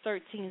Hebrews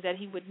 13 that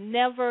He would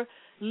never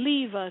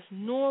leave us,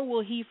 nor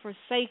will He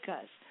forsake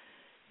us.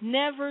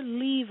 Never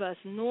leave us,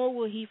 nor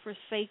will He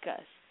forsake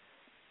us.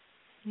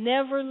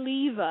 Never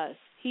leave us.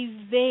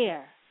 He's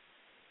there.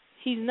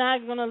 He's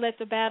not going to let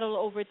the battle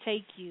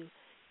overtake you.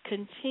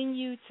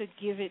 Continue to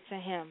give it to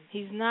Him.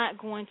 He's not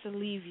going to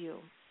leave you.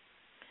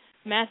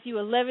 Matthew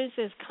 11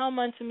 says, "Come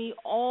unto me,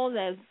 all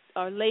that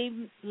are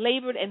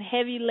labored and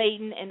heavy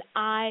laden, and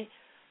I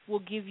will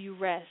give you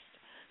rest."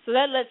 So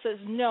that lets us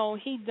know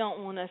He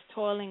don't want us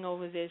toiling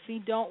over this. He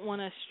don't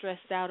want us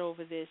stressed out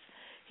over this.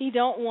 He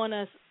don't want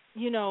us,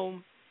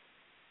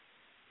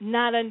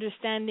 not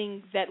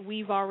understanding that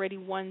we've already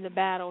won the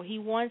battle. He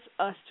wants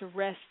us to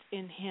rest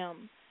in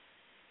Him.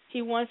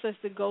 He wants us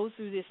to go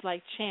through this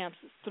like champs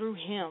through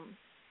Him.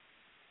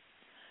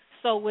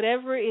 So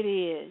whatever it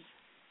is,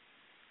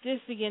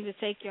 just begin to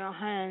take your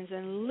hands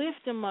and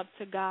lift them up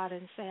to God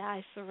and say,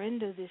 "I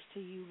surrender this to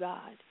you,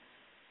 God."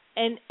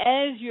 And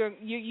as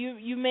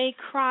you may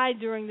cry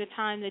during the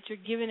time that you're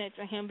giving it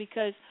to Him,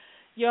 because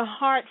your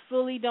heart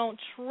fully don't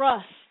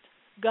trust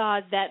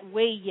God that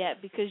way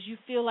yet, because you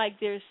feel like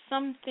there's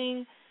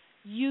something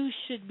you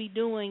should be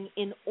doing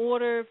in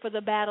order for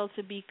the battle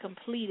to be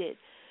completed.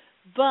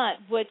 But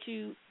what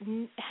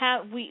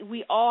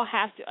we all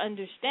have to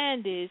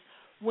understand is,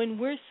 when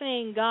we're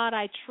saying, "God,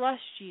 I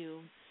trust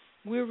you,"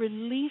 we're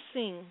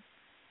releasing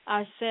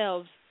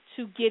ourselves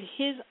to get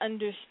His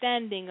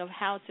understanding of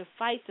how to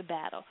fight the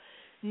battle.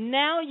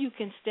 Now you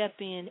can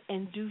step in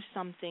and do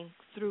something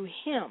through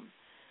Him.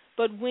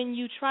 But when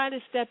you try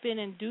to step in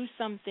and do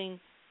something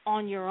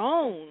on your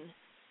own,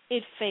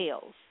 it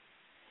fails.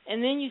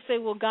 And then you say,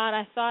 "Well, God,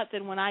 I thought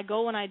that when I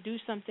go and I do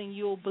something,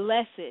 you'll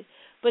bless it."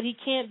 But He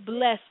can't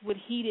bless what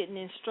He didn't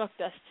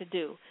instruct us to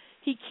do.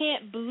 He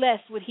can't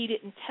bless what He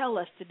didn't tell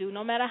us to do.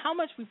 No matter how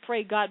much we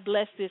pray, "God,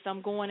 bless this,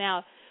 I'm going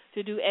out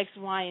to do X,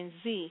 Y, and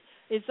Z."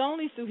 It's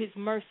only through His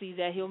mercy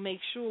that He'll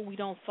make sure we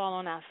don't fall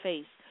on our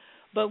face.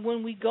 But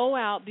when we go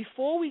out,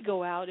 before we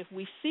go out, if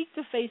we seek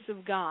the face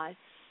of God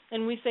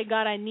and we say,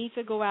 "God, I need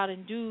to go out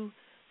and do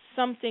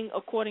something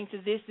according to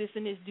this, this,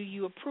 and this. Do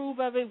you approve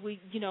of it?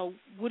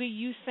 What are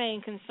you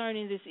saying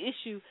concerning this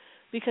issue?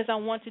 Because I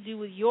want to do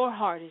what your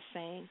heart is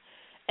saying."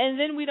 And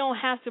then we don't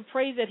have to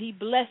pray that He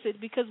bless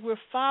it, because we're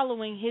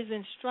following His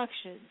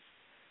instructions.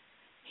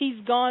 He's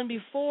gone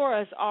before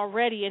us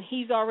already, and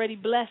He's already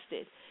blessed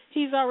it.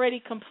 He's already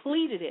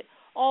completed it.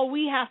 All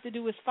we have to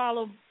do is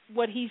follow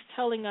what He's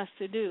telling us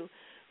to do.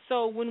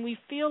 So when we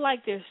feel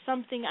like there's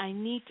something I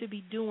need to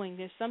be doing,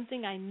 there's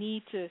something I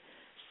need to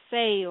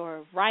say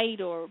or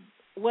write or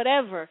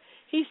whatever,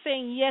 He's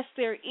saying, yes,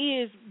 there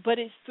is, but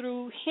it's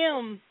through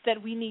Him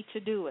that we need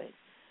to do it.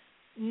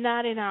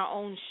 Not in our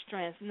own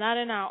strength, not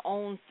in our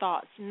own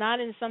thoughts, not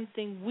in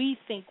something we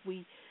think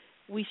we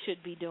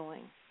should be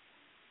doing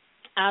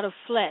out of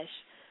flesh.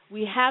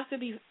 We have to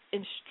be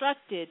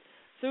instructed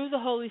through the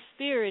Holy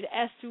Spirit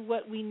as to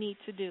what we need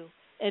to do,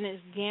 and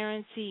it's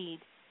guaranteed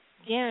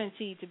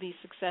to be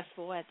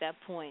successful at that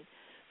point.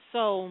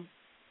 So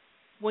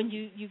when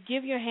you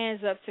give your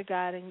hands up to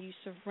God and you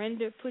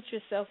surrender, put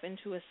yourself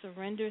into a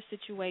surrender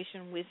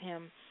situation with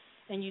Him,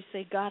 and you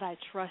say, "God, I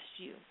trust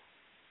you,"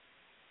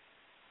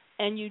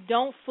 and you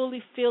don't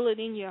fully feel it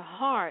in your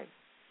heart,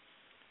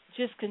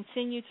 just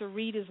continue to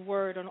read His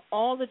Word on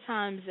all the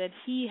times that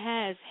He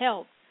has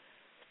helped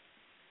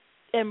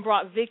and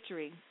brought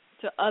victory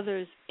to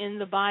others in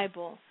the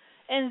Bible.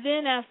 And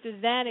then after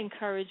that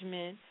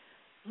encouragement,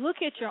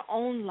 look at your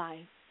own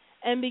life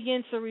and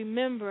begin to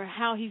remember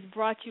how He's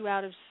brought you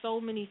out of so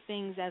many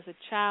things as a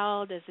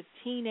child, as a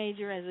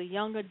teenager, as a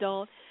young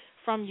adult,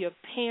 from your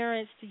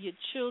parents to your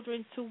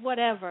children to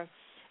whatever.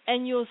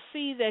 And you'll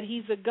see that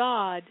He's a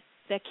God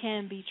that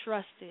can be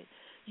trusted.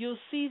 You'll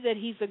see that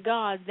He's a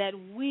God that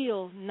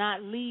will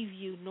not leave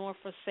you nor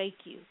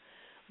forsake you.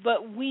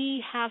 But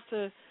we have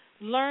to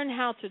learn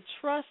how to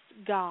trust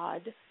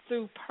God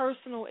through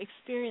personal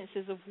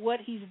experiences of what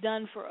He's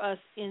done for us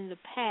in the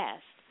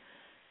past,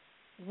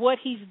 what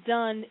He's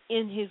done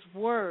in His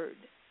Word,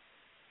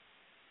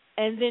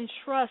 and then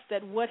trust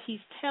that what He's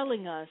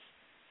telling us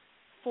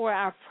for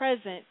our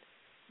present,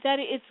 that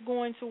it's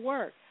going to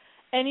work.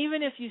 And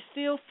even if you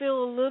still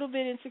feel a little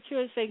bit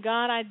insecure, say,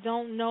 "God, I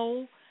don't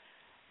know,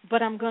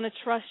 but I'm going to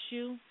trust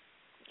you.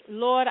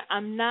 Lord,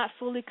 I'm not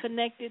fully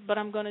connected, but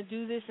I'm going to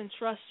do this and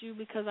trust you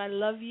because I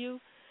love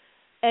you."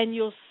 And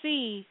you'll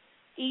see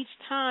each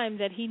time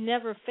that He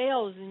never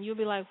fails, and you'll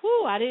be like,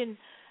 "Whoo, I didn't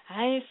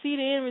see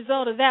the end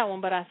result of that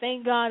one, but I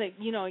thank God it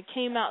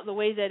came out the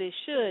way that it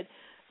should."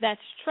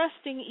 That's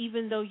trusting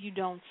even though you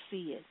don't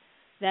see it.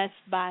 That's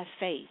by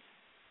faith.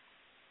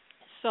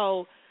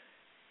 So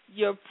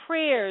your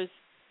prayers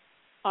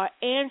are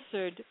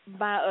answered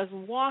by us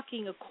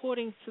walking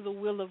according to the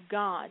will of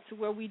God, to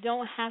where we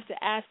don't have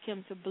to ask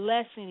Him to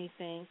bless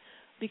anything,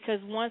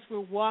 because once we're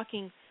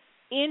walking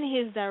in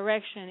His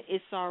direction,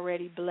 it's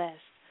already blessed.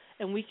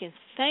 And we can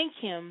thank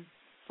Him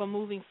for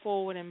moving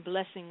forward and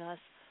blessing us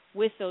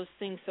with those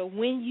things. So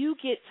when you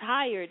get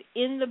tired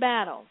in the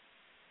battle,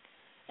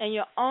 and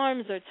your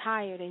arms are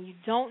tired and you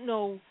don't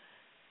know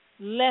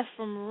left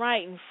from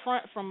right and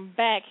front from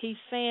back, he's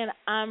saying,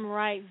 I'm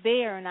right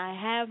there, and I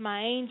have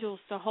my angels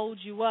to hold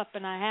you up,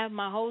 and I have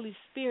my Holy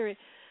Spirit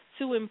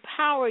to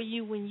empower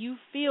you when you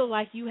feel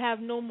like you have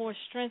no more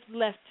strength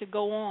left to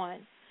go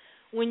on.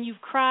 When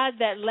you've cried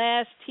that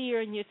last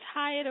tear and you're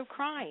tired of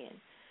crying.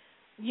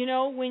 You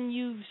know, when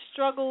you've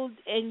struggled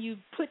and you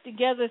put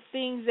together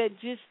things that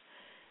just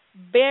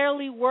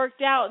barely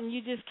worked out and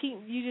you just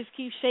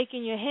keep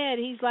shaking your head,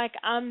 he's like,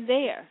 I'm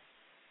there.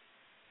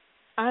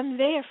 I'm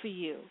there for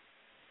you.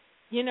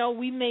 You know,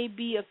 we may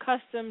be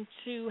accustomed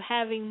to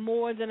having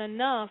more than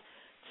enough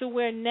to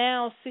where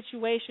now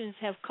situations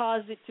have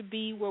caused it to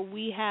be where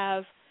we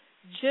have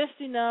just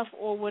enough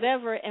or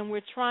whatever, and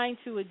we're trying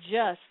to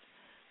adjust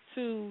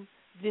to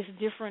this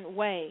different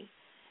way.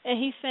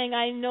 And he's saying,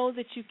 I know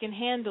that you can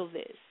handle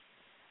this.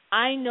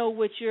 I know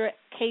what you're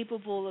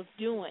capable of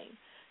doing.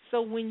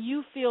 So when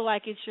you feel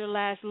like it's your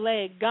last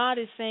leg, God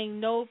is saying,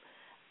 nope,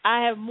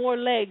 I have more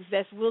legs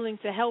that's willing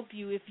to help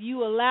you if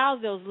you allow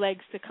those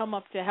legs to come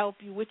up to help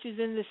you, which is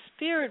in the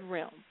spirit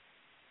realm.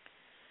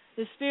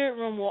 The spirit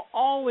realm will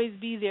always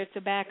be there to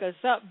back us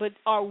up, but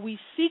are we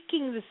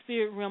seeking the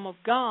spirit realm of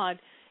God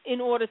in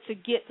order to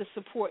get the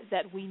support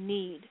that we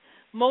need?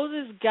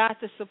 Moses got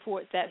the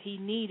support that he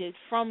needed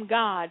from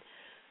God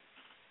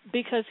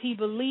because he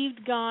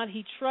believed God,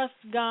 he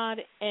trusted God,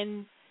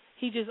 and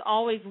he just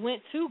always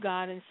went to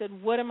God and said,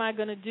 what am I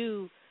going to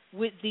do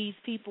with these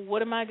people?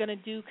 What am I going to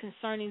do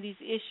concerning these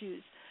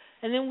issues?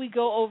 And then we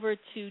go over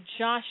to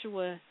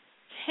Joshua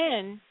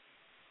 10,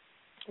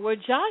 where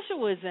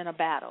Joshua is in a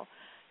battle.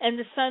 And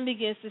the sun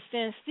begins to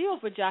stand still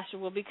for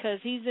Joshua because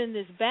he's in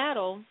this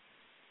battle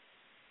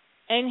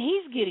and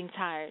he's getting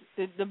tired.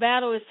 The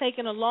battle is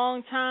taking a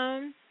long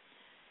time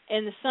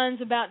and the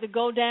sun's about to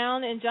go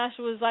down, and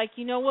Joshua's like,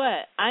 you know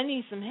what? I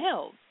need some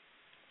help.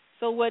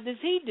 So what does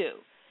he do?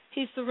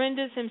 He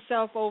surrenders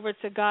himself over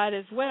to God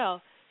as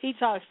well. He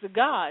talks to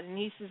God, and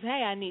he says,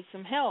 hey, I need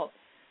some help.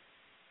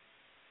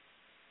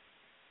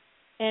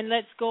 And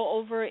let's go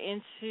over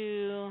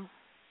into,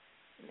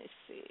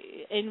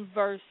 in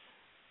verse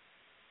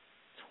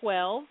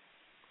 12.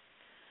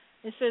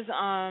 It says, 10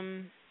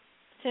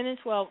 and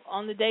 12,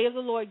 on the day of the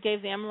Lord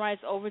gave the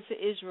Amorites over to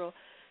Israel.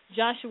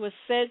 Joshua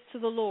said to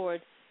the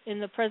Lord in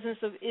the presence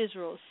of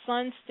Israel,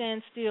 sun,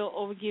 stand still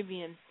over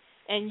Gibeon,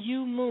 and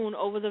you, moon,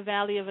 over the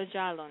valley of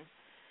Ajalon.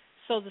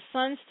 So the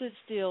sun stood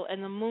still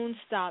and the moon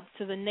stopped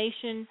till the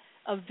nation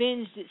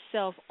avenged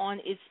itself on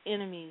its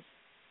enemies.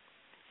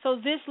 So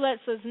this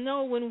lets us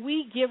know when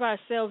we give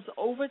ourselves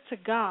over to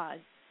God,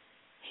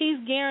 he's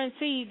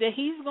guaranteed that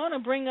he's going to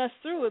bring us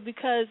through it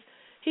because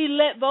he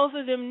let both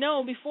of them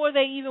know before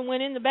they even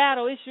went in the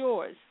battle, it's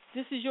yours.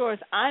 This is yours.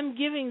 I'm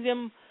giving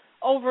them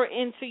over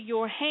into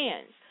your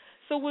hands.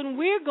 So when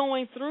we're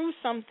going through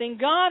something,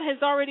 God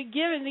has already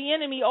given the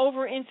enemy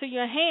over into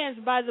your hands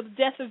by the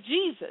death of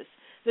Jesus,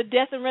 the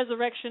death and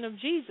resurrection of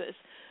Jesus.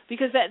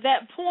 Because at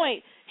that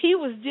point, he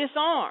was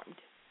disarmed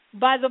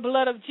by the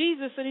blood of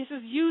Jesus. And he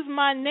says, use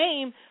my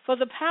name for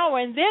the power.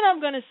 And then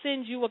I'm going to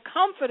send you a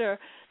comforter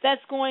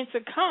that's going to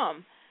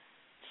come.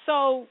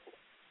 So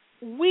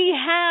we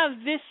have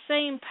this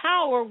same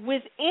power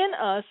within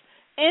us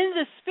in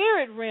the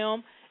spirit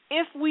realm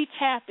if we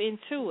tap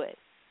into it.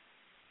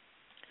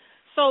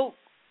 So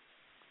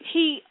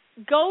he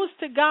goes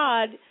to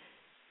God,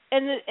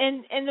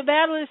 and the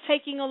battle is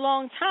taking a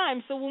long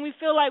time. So when we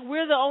feel like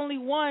we're the only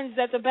ones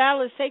that the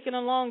battle is taking a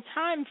long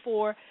time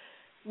for,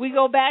 we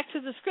go back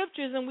to the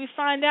scriptures and we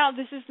find out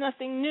this is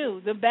nothing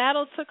new. The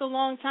battle took a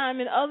long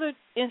time in other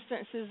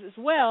instances as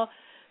well.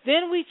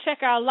 Then we check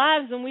our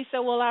lives and we say,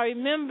 well, I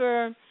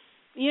remember,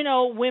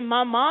 when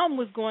my mom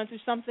was going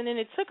through something and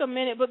it took a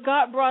minute, but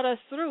God brought us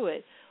through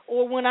it.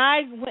 Or when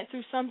I went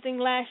through something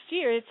last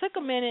year, it took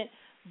a minute,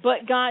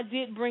 but God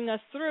did bring us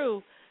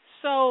through.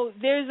 So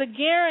there's a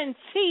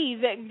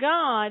guarantee that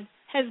God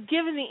has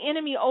given the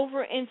enemy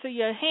over into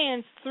your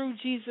hands through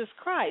Jesus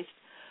Christ.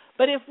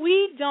 But if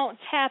we don't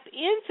tap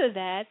into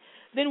that,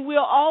 then we'll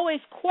always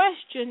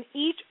question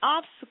each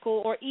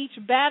obstacle or each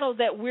battle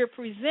that we're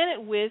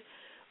presented with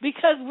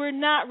because we're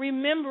not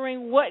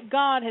remembering what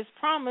God has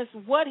promised,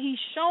 what he's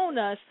shown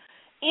us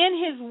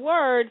in his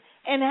word,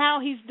 and how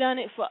he's done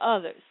it for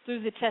others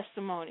through the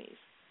testimonies.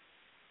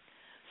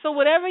 So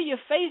whatever you're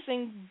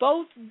facing,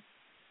 both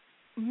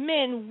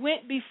men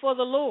went before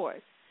the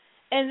Lord,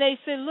 and they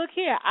said, look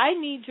here, I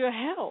need your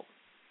help.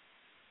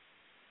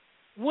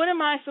 What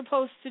am I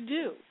supposed to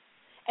do?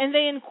 And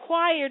they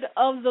inquired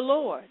of the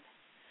Lord.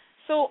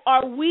 So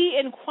are we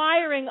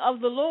inquiring of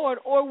the Lord,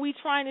 or are we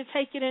trying to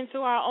take it into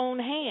our own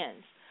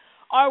hands?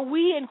 Are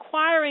we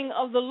inquiring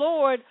of the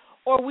Lord,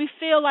 or we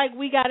feel like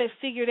we got it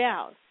figured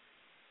out?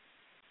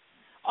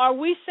 Are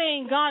we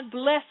saying, God,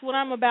 bless what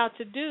I'm about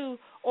to do,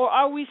 or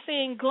are we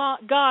saying,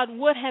 God,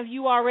 what have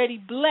you already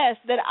blessed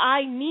that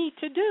I need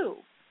to do?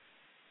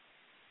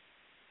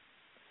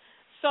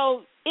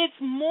 So it's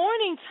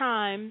morning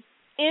time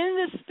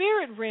in the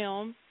spirit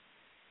realm,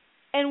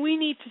 and we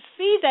need to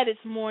see that it's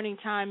morning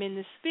time in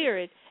the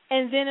spirit,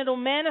 and then it'll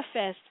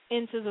manifest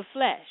into the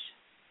flesh.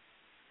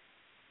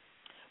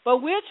 But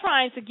we're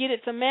trying to get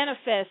it to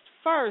manifest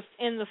first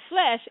in the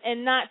flesh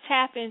and not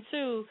tap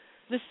into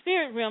the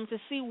spirit realm to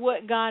see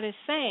what God is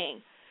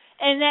saying.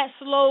 And that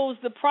slows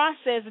the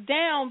process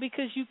down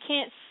because you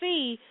can't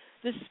see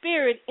the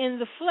spirit in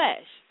the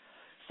flesh.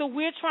 So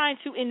we're trying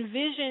to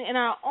envision in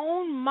our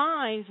own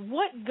minds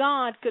what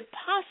God could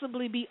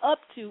possibly be up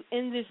to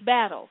in this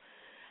battle.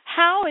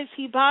 How is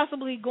he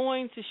possibly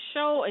going to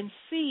show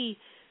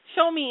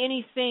me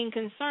anything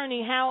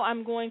concerning how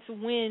I'm going to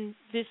win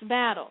this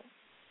battle?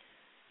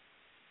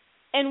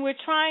 And we're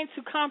trying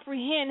to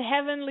comprehend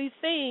heavenly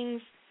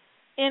things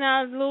in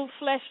our little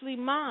fleshly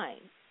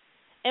mind.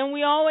 And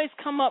we always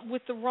come up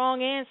with the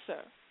wrong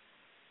answer.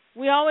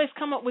 We always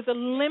come up with a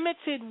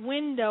limited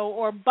window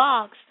or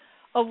box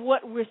of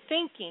what we're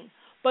thinking.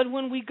 But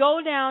when we go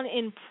down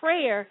in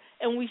prayer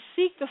and we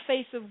seek the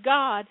face of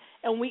God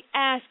and we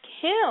ask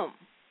him,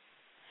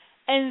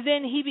 and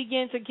then he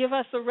begins to give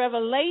us a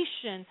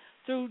revelation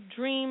through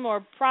dream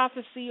or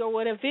prophecy or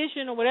whatever,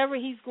 vision or whatever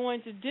he's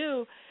going to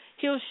do,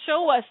 he'll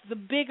show us the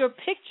bigger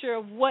picture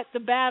of what the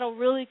battle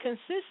really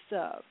consists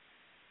of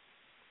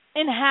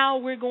and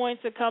how we're going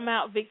to come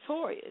out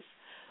victorious.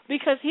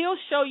 Because he'll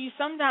show you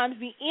sometimes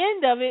the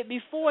end of it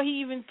before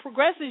he even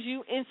progresses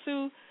you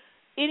into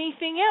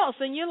anything else.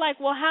 And you're like,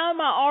 well, how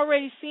am I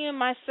already seeing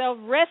myself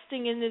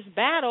resting in this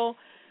battle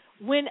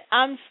when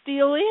I'm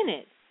still in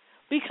it?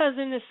 Because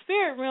in the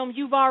spirit realm,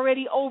 you've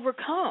already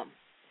overcome.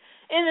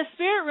 In the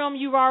spirit realm,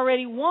 you've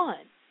already won.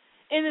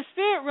 In the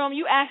spirit realm,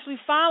 you actually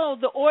follow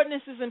the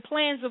ordinances and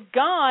plans of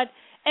God,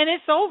 and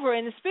it's over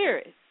in the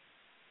spirit.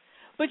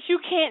 But you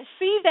can't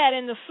see that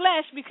in the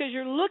flesh because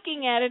you're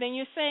looking at it and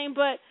you're saying,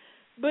 but.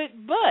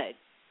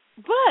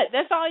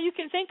 That's all you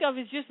can think of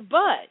is just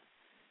but.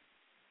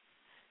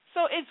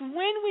 So it's when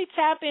we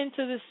tap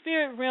into the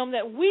spirit realm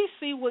that we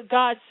see what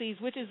God sees,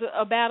 which is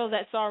a battle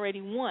that's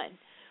already won.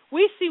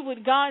 We see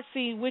what God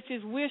sees, which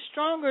is we're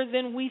stronger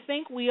than we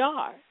think we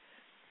are.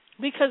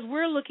 Because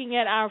we're looking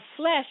at our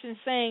flesh and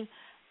saying,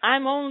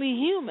 I'm only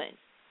human.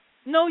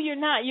 No, you're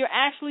not. You're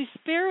actually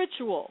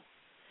spiritual.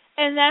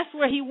 And that's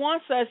where he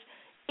wants us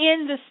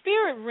in the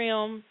spirit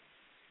realm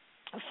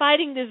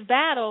fighting this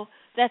battle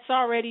that's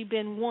already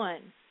been won.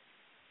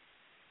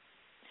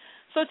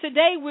 So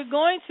today we're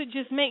going to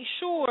just make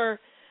sure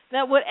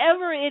that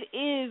whatever it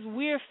is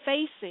we're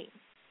facing,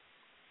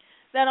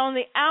 that on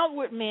the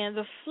outward man,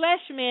 the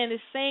flesh man is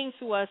saying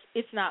to us,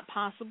 it's not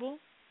possible,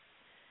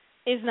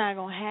 it's not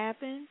going to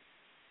happen,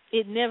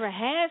 it never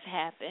has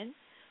happened.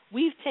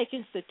 We've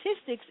taken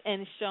statistics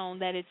and shown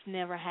that it's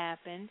never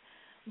happened.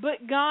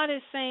 But God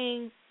is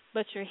saying,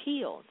 but you're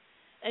healed.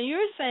 And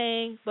you're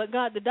saying, but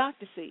God, the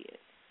doctor see it.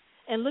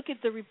 And look at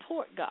the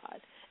report,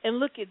 God. And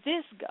look at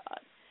this, God.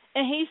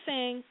 And he's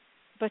saying,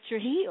 but you're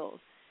healed.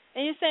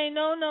 And you're saying,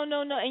 no.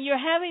 And you're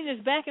having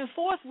this back and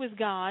forth with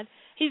God.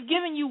 He's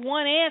giving you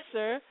one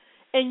answer,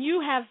 and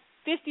you have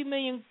 50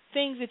 million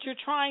things that you're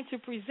trying to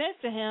present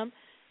to him,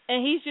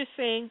 and he's just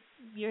saying,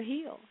 you're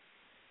healed.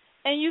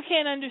 And you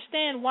can't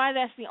understand why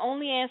that's the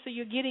only answer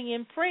you're getting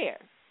in prayer.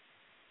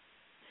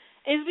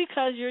 It's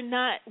because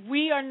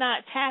we are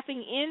not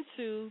tapping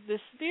into the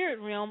spirit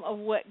realm of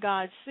what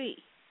God sees.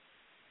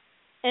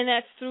 And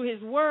that's through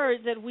his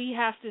word that we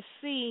have to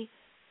see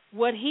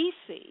what he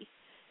sees.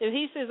 If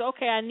he says,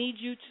 okay, I need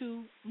you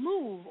to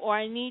move, or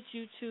I need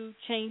you to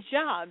change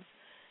jobs,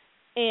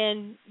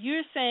 and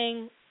you're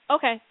saying,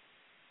 okay,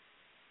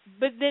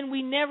 but then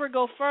we never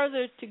go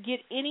further to get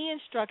any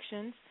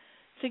instructions,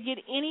 to get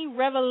any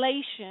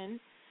revelation,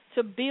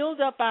 to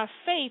build up our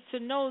faith, to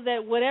know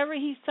that whatever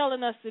he's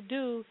telling us to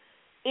do,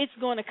 it's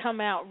going to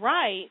come out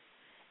right.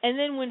 And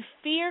then when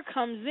fear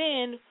comes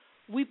in,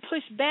 we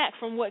push back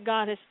from what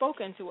God has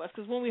spoken to us.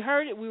 Because when we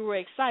heard it, we were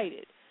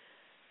excited.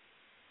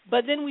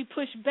 But then we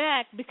push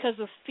back because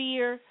of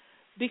fear,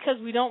 because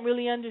we don't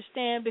really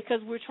understand,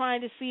 because we're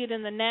trying to see it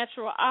in the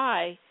natural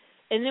eye.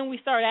 And then we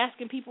start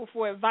asking people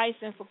for advice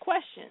and for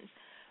questions.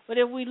 But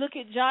if we look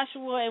at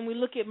Joshua and we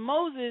look at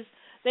Moses,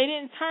 they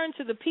didn't turn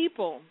to the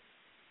people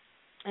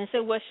and say,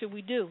 what should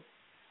we do?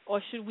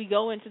 Or should we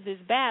go into this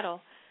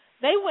battle?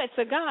 They went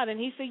to God, and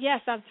he said,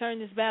 yes, I've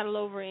turned this battle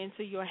over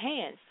into your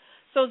hands.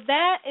 So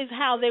that is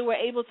how they were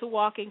able to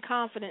walk in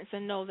confidence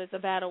and know that the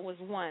battle was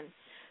won.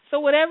 So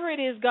whatever it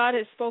is God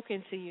has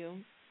spoken to you,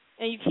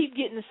 and you keep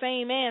getting the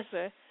same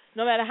answer,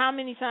 no matter how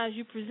many times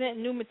you present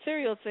new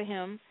material to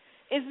him,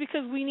 it's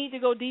because we need to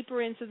go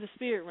deeper into the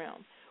spirit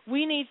realm.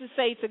 We need to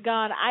say to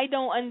God, I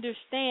don't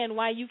understand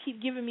why you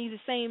keep giving me the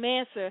same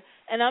answer,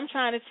 and I'm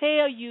trying to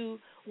tell you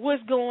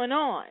what's going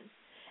on.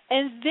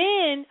 And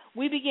then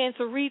we begin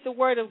to read the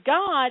word of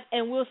God,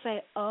 and we'll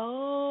say,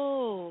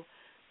 oh,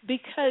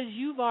 because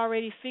you've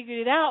already figured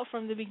it out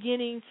from the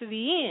beginning to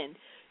the end.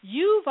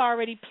 You've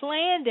already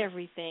planned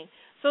everything.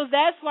 So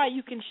that's why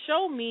you can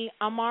show me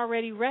I'm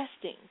already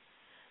resting.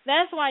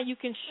 That's why you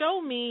can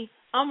show me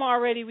I'm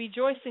already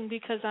rejoicing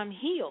because I'm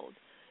healed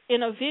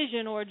in a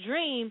vision or a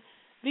dream,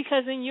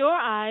 because in your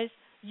eyes,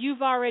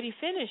 you've already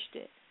finished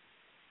it.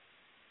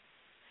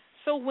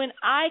 So when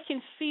I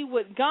can see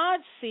what God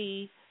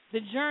sees, the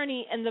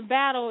journey and the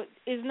battle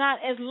is not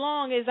as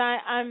long as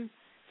I'm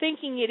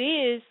thinking it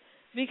is,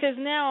 because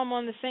now I'm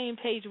on the same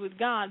page with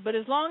God. But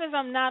as long as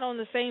I'm not on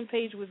the same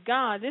page with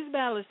God, this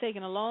battle is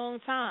taking a long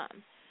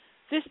time.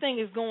 This thing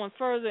is going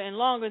further and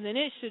longer than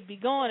it should be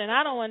going, and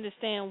I don't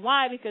understand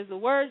why, because the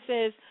Word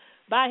says,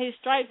 by His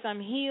stripes I'm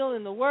healed,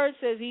 and the Word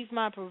says He's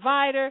my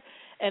provider,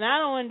 and I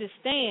don't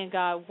understand,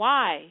 God,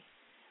 why?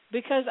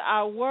 Because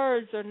our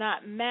words are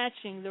not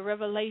matching the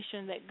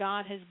revelation that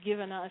God has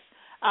given us.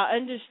 Our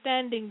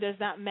understanding does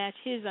not match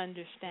His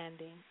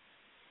understanding.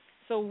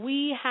 So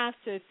we have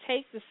to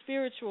take the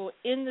spiritual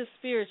in the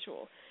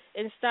spiritual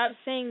and stop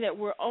saying that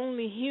we're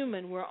only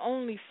human, we're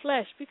only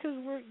flesh, because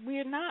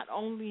we're not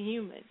only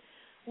human.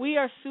 We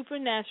are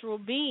supernatural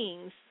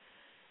beings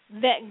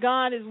that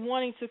God is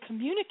wanting to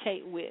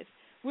communicate with.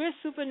 We're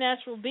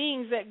supernatural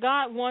beings that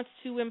God wants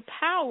to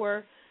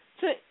empower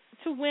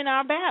to win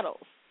our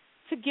battles,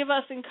 to give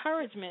us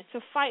encouragement, to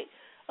fight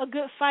a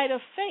good fight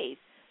of faith,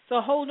 to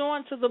hold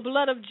on to the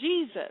blood of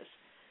Jesus.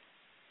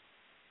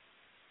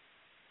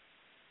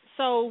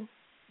 So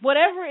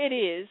whatever it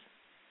is,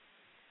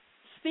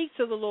 speak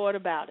to the Lord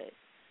about it.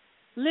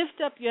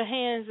 Lift up your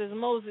hands as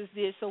Moses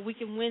did so we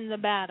can win the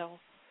battle.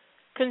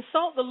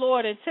 Consult the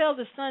Lord and tell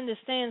the sun to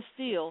stand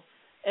still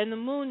and the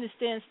moon to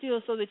stand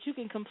still so that you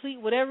can complete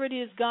whatever it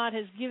is God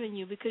has given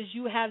you, because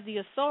you have the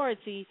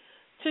authority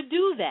to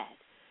do that.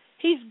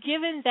 He's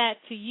given that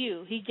to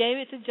you. He gave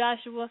it to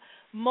Joshua.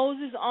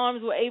 Moses'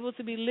 arms were able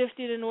to be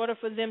lifted in order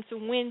for them to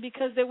win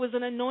because there was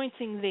an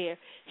anointing there.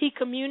 He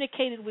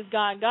communicated with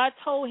God. God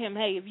told him,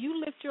 hey, if you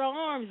lift your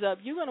arms up,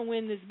 you're going to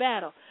win this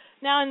battle.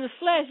 Now, in the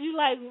flesh, you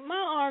like, my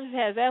arms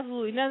has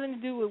absolutely nothing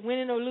to do with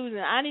winning or losing.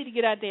 I need to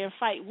get out there and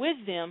fight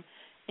with them,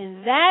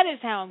 and that is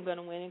how I'm going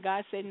to win. And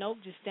God said, nope,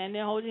 just stand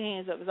there and hold your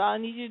hands up. That's all I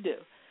need you to do.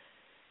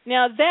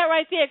 Now, that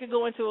right there could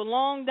go into a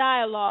long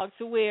dialogue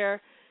to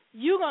where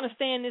you're going to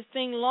stay in this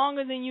thing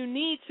longer than you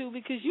need to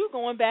because you're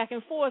going back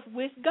and forth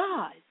with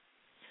God.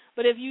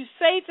 But if you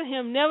say to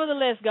him,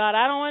 nevertheless, God,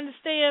 I don't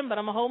understand, but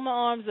I'm going to hold my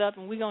arms up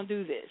and we're going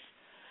to do this.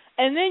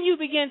 And then you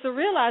begin to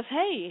realize,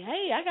 hey,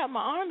 I got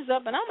my arms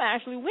up and I'm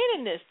actually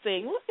winning this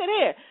thing. Look at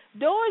here.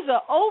 Doors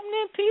are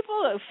opening,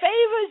 people,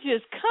 favors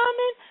just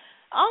coming,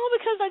 all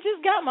because I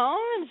just got my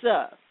arms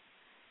up.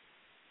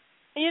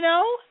 You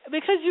know,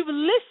 because you've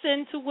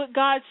listened to what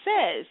God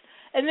says.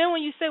 And then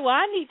when you say, well,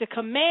 I need to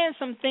command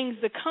some things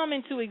to come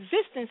into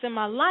existence in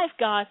my life,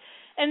 God,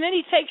 and then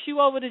he takes you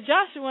over to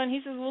Joshua and he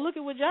says, well, look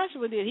at what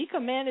Joshua did. He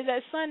commanded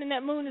that sun and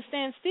that moon to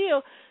stand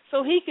still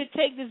so he could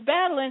take this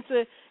battle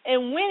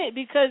and win it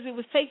because it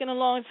was taking a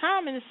long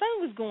time and the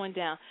sun was going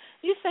down.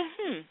 You say,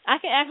 I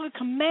can actually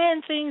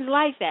command things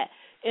like that.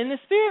 In the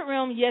spirit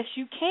realm, yes,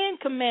 you can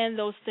command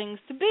those things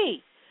to be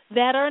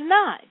that are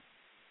not.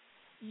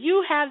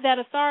 You have that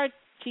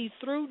authority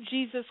through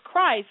Jesus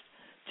Christ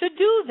to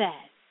do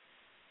that.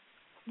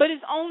 But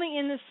it's only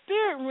in the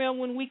spirit realm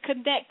when we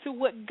connect to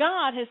what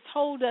God has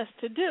told us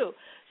to do.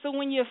 So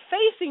when you're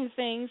facing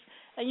things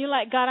and you're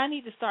like, God, I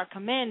need to start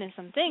commanding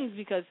some things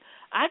because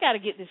I got to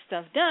get this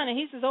stuff done. And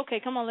he says, okay,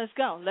 come on, let's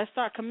go. Let's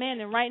start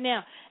commanding right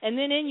now. And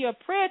then in your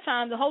prayer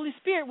time, the Holy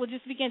Spirit will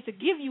just begin to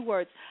give you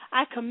words.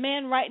 I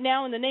command right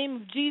now in the name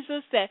of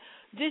Jesus that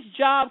this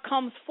job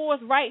comes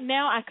forth right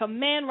now. I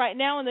command right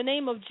now in the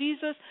name of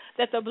Jesus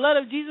that the blood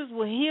of Jesus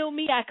will heal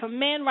me. I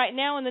command right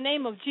now in the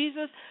name of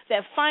Jesus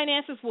that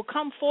finances will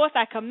come forth.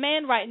 I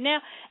command right now.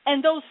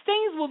 And those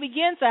things will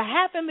begin to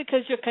happen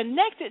because you're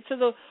connected to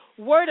the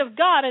Word of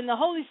God, and the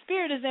Holy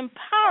Spirit is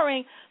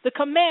empowering the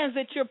commands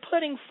that you're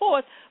putting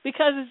forth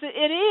because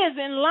it is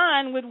in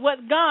line with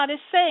what God is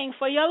saying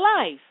for your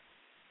life.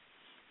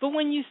 But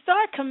when you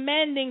start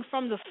commanding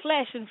from the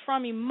flesh and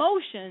from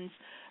emotions,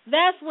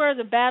 that's where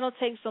the battle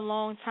takes a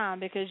long time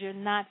because you're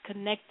not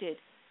connected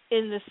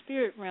in the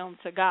spirit realm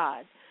to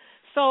God.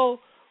 So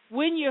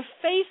when you're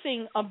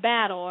facing a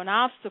battle, an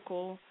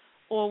obstacle,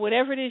 or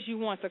whatever it is you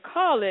want to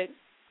call it,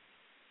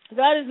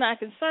 God is not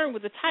concerned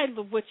with the title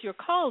of what you're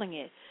calling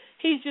it.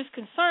 He's just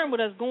concerned with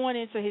us going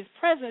into his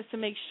presence to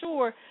make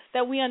sure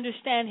that we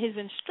understand his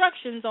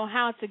instructions on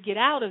how to get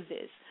out of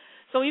this.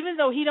 So even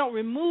though he don't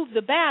remove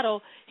the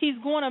battle, he's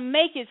going to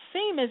make it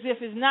seem as if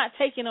it's not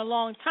taking a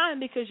long time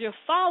because you're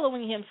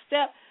following him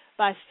step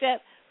by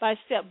step by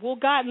step. Will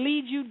God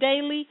lead you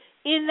daily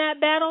in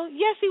that battle?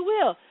 Yes, he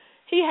will.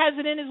 He has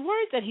it in his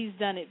word that he's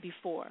done it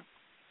before.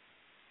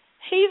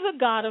 He's a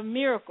God of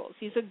miracles.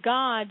 He's a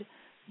God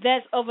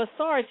that's of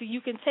authority.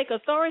 You can take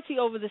authority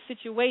over the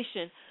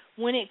situation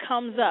when it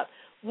comes up,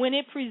 when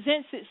it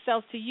presents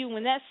itself to you,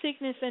 when that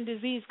sickness and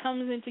disease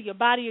comes into your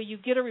body or you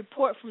get a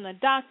report from the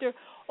doctor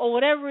or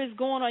whatever is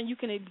going on, you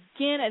can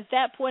begin at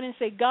that point and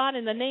say, God,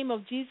 in the name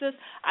of Jesus,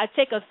 I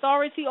take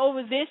authority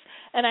over this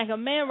and I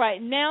command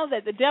right now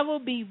that the devil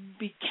be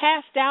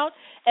cast out,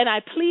 and I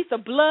plead the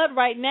blood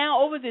right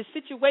now over this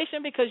situation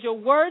because your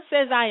word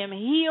says I am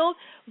healed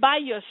by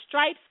your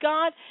stripes,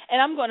 God,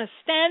 and I'm going to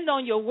stand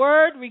on your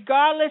word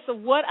regardless of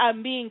what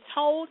I'm being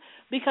told,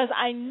 because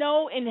I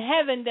know in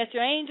heaven that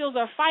your angels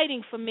are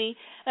fighting for me,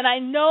 and I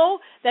know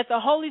that the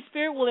Holy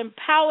Spirit will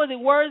empower the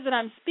words that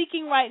I'm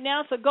speaking right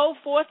now to go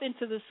forth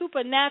into the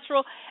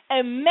supernatural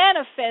and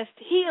manifest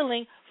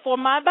healing for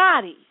my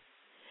body.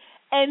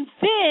 And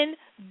then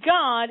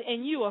God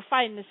and you are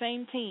fighting the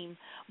same team.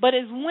 But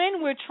it's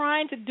when we're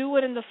trying to do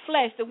it in the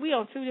flesh that we're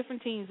on two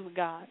different teams with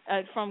God,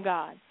 from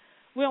God.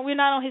 We're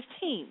not on his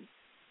team.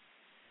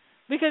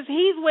 Because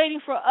he's waiting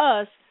for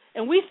us,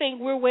 and we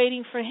think we're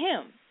waiting for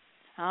him.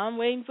 I'm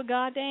waiting for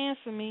God to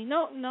answer me.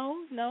 No.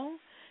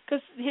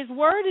 Because his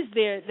word is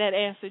there that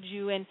answered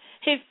you, and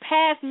his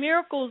past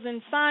miracles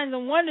and signs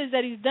and wonders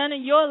that he's done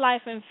in your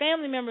life and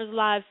family members'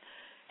 lives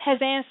has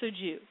answered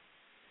you.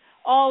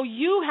 All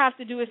you have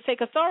to do is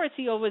take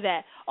authority over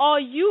that. All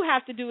you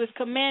have to do is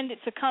command it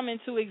to come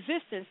into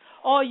existence.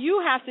 All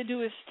you have to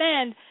do is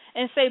stand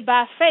and say,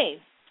 by faith.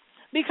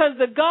 Because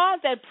the God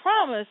that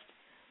promised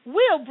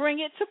will bring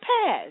it to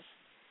pass.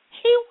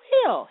 He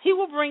will. He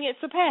will bring it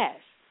to pass.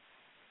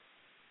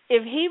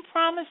 If he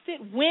promised it,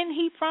 when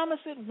he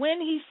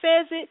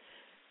says it,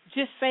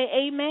 just say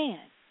amen.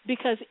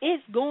 Because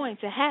it's going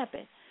to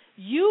happen.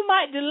 You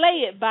might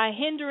delay it by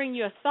hindering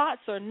your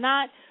thoughts or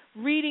not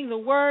reading the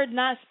word,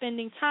 not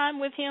spending time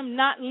with him,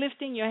 not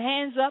lifting your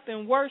hands up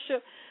in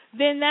worship,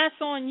 then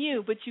that's on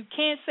you. But you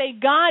can't say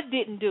God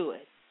didn't do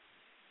it.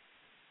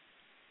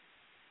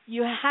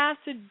 You have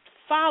to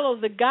follow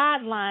the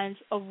guidelines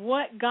of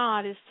what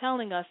God is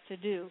telling us to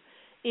do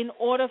in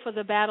order for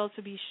the battle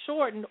to be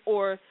shortened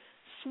or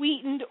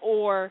sweetened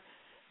or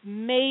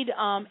made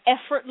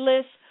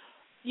effortless,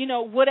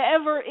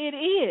 whatever it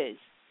is.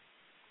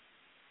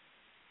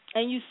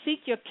 And you seek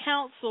your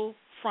counsel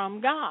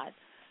from God.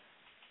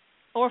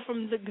 Or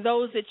from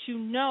those that you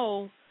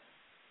know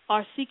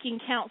are seeking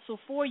counsel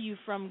for you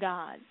from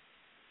God.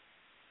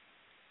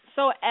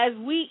 So as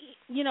we,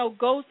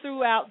 go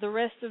throughout the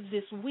rest of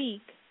this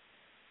week,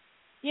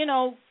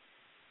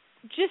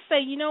 just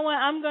say, you know what,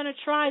 I'm going to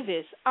try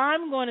this.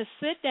 I'm going to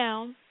sit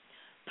down,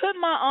 put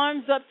my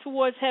arms up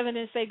towards heaven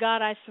and say,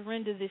 God, I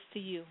surrender this to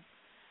you.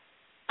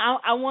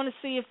 I want to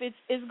see if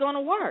it's going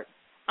to work.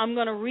 I'm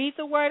going to read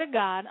the word of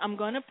God. I'm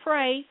going to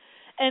pray,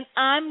 and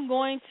I'm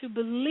going to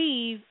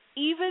believe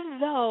even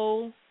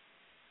though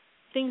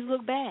things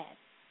look bad,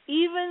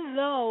 even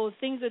though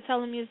things are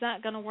telling me it's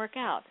not going to work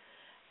out,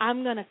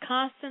 I'm going to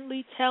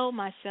constantly tell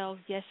myself,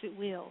 yes, it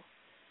will.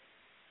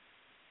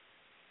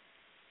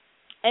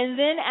 And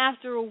then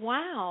after a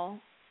while,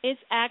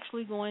 it's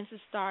actually going to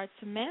start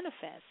to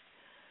manifest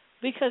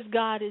because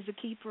God is a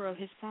keeper of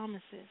his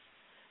promises.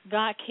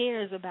 God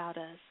cares about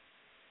us,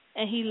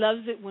 and he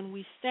loves it when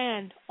we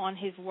stand on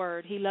his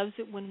word. He loves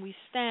it when we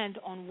stand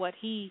on what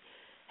he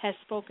has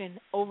spoken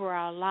over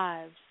our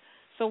lives.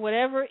 So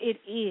whatever it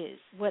is,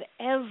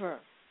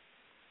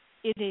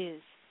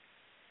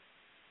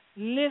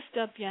 lift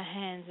up your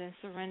hands in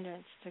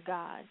surrenderance to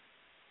God.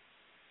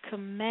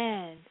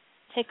 Command,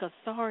 take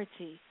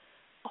authority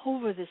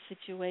over the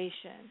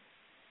situation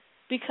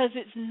because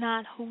it's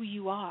not who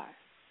you are.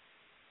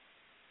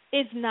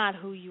 It's not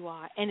who you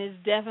are, and it's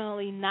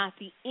definitely not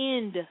the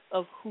end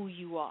of who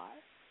you are.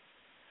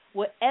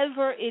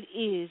 Whatever it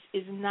is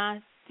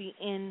not the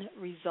end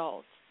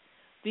result.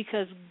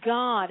 Because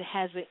God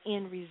has an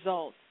end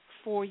result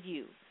for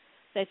you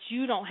that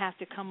you don't have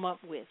to come up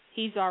with.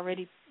 He's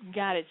already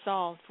got it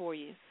solved for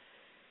you.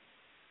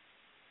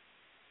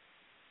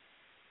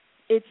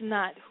 It's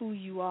not who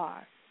you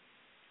are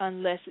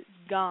unless it's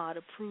God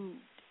approved.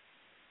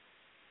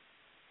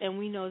 And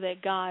we know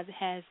that God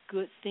has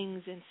good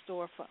things in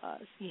store for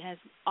us. He has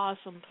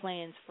awesome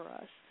plans for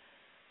us.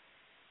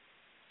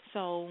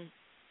 So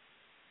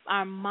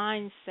our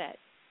mindset,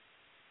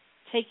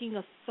 taking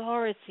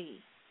authority,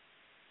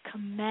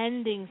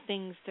 commanding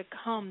things to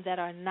come that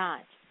are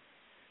not.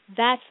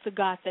 That's the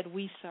God that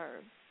we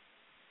serve.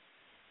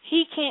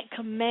 He can't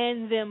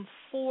command them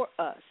for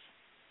us.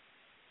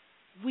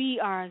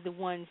 We are the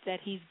ones that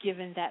he's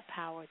given that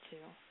power to.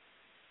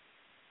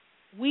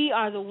 We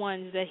are the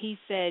ones that he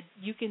said,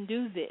 you can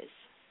do this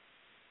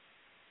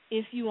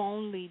if you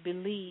only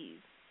believe.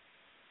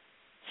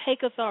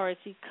 Take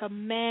authority,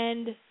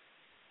 command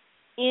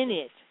in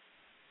it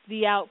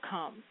the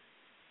outcome.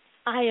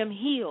 I am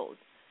healed.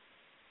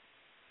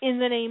 In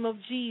the name of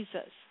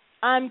Jesus.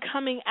 I'm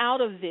coming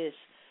out of this.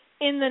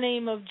 In the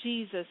name of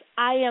Jesus.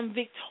 I am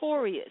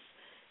victorious.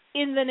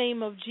 In the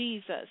name of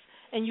Jesus.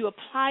 And you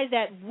apply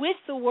that with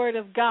the word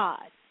of God.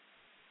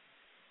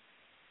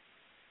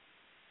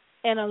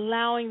 And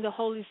allowing the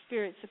Holy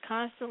Spirit to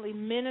constantly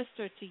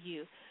minister to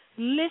you.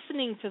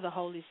 Listening to the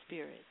Holy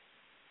Spirit.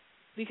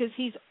 Because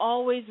he's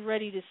always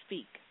ready to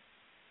speak.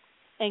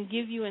 And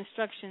give you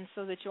instructions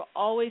so that you'll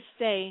always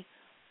stay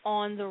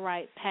on the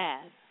right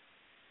path.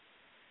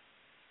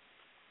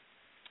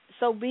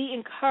 So be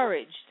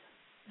encouraged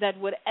that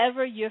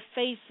whatever you're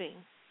facing,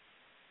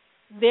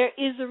 there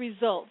is a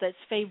result that's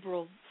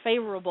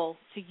favorable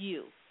to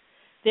you.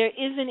 There is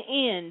an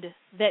end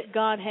that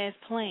God has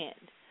planned.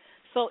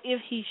 So if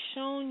he's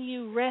shown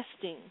you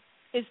resting,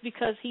 it's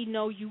because he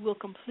knows you will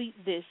complete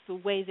this the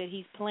way that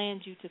he's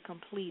planned you to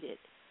complete it.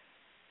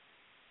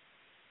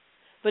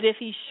 But if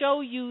he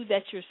shows you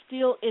that you're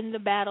still in the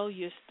battle,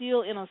 you're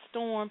still in a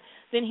storm,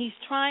 then he's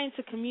trying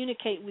to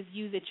communicate with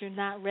you that you're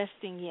not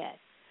resting yet,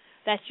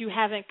 that you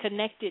haven't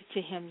connected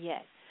to him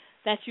yet,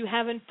 that you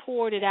haven't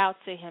poured it out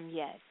to him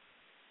yet?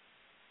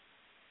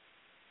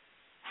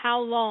 How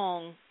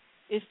long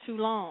is too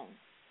long?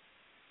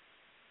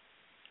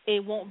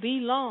 It won't be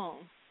long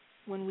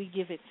when we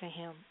give it to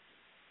him.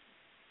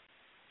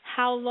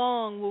 How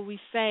long will we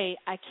say,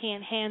 I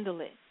can't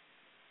handle it,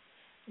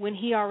 when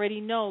he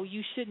already knows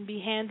you shouldn't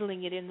be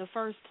handling it in the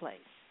first place?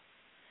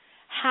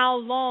 How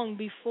long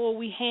before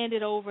we hand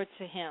it over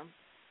to him?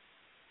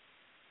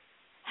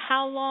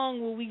 How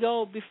long will we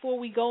go before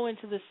we go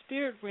into the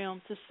spirit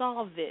realm to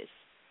solve this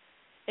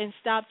and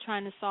stop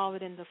trying to solve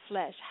it in the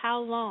flesh? How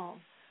long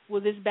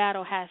will this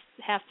battle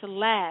have to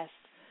last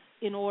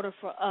in order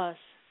for us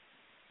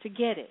to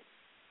get it?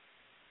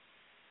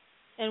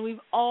 And we've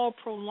all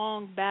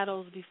prolonged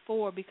battles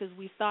before because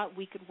we thought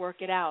we could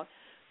work it out.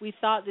 We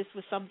thought this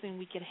was something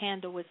we could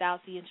handle without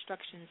the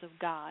instructions of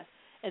God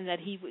and that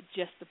he would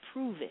just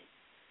approve it.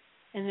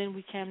 And then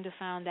we came to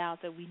find out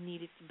that we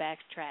needed to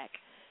backtrack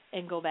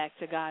and go back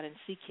to God and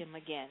seek him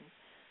again.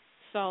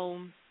 So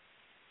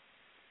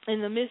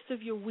in the midst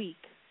of your week,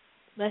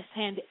 let's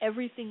hand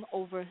everything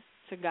over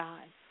to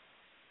God.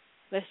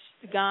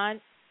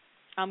 God,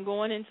 I'm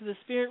going into the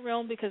spirit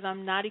realm because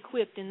I'm not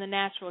equipped in the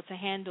natural to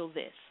handle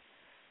this.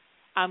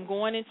 I'm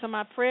going into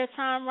my prayer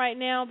time right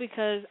now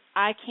because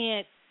I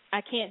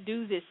can't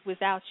do this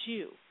without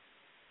you.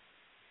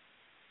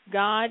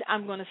 God,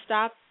 I'm going to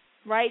stop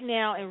right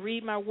now and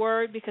read my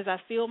word because I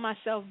feel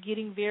myself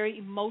getting very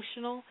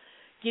emotional,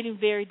 getting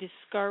very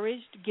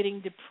discouraged,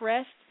 getting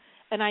depressed,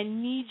 and I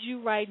need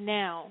you right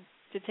now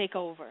to take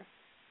over.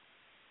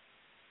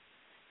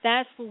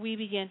 That's when we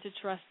begin to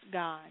trust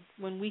God,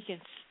 when we can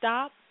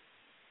stop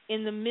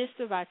in the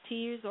midst of our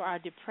tears or our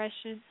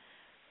depression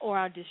or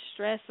our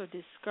distress or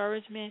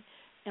discouragement,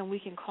 and we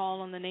can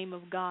call on the name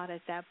of God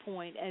at that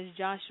point, as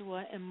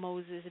Joshua and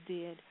Moses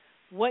did.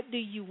 What do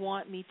you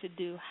want me to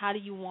do? How do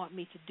you want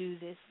me to do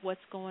this?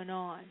 What's going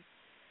on?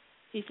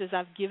 He says,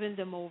 I've given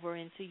them over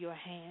into your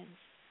hands.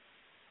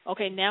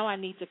 Okay, now I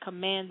need to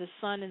command the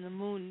sun and the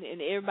moon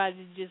and everybody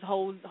to just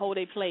hold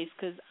a place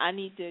because I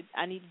need to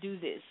do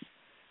this.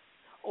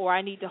 Or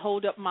I need to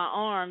hold up my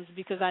arms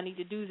because I need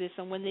to do this.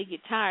 And when they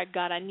get tired,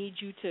 God, I need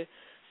you to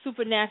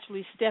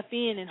supernaturally step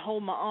in and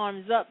hold my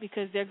arms up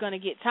because they're going to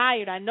get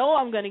tired. I know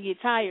I'm going to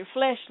get tired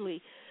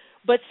fleshly,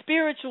 but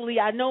spiritually,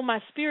 I know my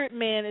spirit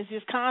man is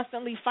just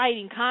constantly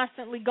fighting,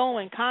 constantly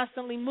going,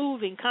 constantly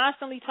moving,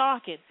 constantly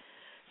talking.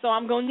 So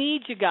I'm going to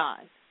need you, God.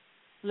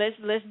 Let's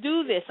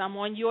do this. I'm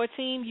on your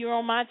team, you're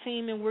on my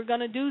team, and we're going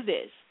to do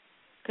this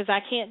because I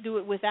can't do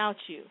it without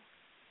you.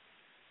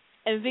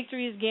 And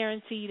victory is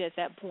guaranteed at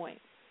that point.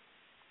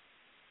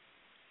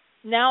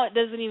 Now it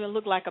doesn't even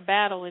look like a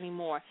battle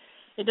anymore.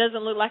 It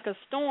doesn't look like a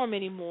storm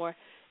anymore.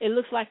 It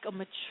looks like a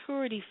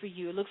maturity for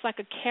you. It looks like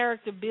a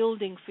character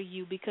building for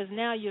you because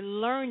now you're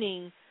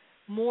learning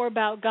more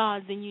about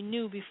God than you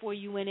knew before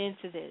you went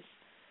into this.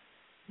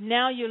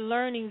 Now you're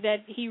learning that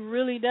he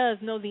really does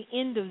know the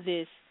end of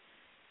this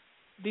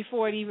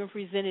before it even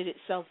presented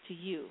itself to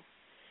you.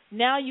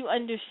 Now you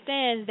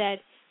understand that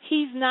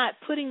he's not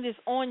putting this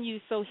on you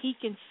so he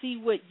can see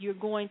what you're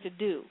going to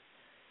do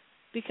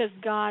because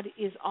God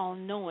is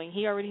all-knowing.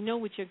 He already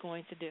knows what you're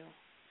going to do.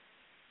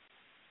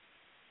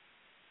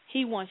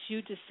 He wants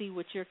you to see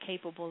what you're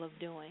capable of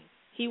doing.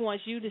 He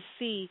wants you to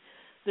see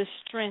the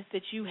strength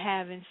that you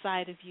have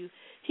inside of you.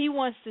 He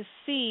wants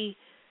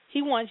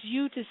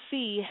you to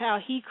see how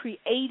he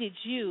created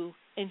you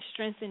and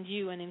strengthened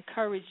you and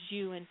encouraged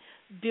you and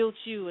built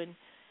you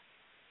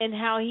and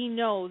how he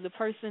knows the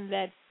person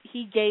that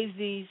he gave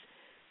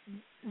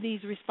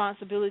these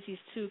responsibilities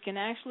to can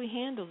actually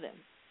handle them.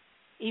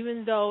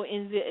 Even though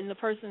in the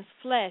person's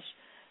flesh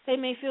they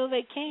may feel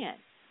they can't.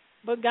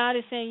 But God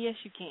is saying, yes,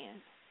 you can.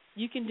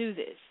 You can do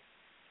this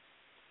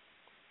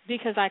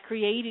because I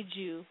created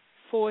you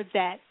for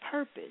that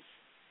purpose.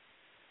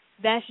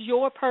 That's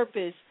your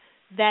purpose.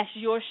 That's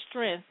your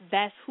strength.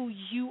 That's who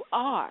you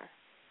are.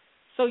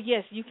 So,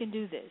 yes, you can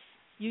do this.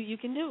 You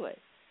can do it.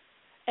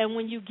 And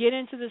when you get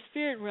into the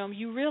spirit realm,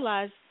 you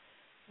realize,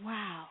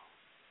 wow,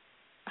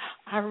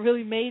 I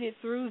really made it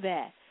through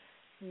that.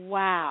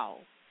 Wow.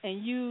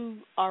 And you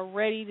are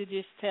ready to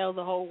just tell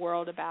the whole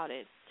world about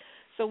it.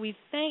 So we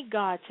thank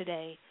God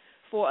today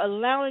for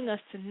allowing us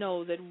to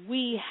know that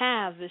we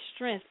have the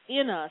strength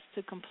in us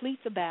to complete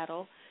the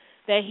battle,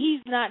 that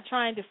he's not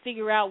trying to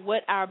figure out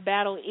what our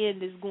battle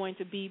end is going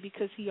to be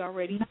because he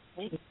already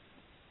knows.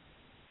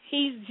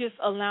 He's just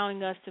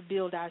allowing us to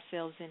build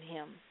ourselves in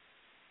him.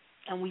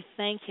 And we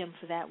thank him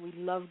for that. We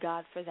love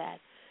God for that.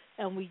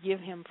 And we give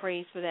him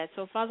praise for that.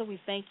 So, Father,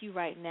 we thank you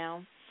right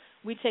now.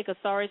 We take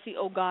authority,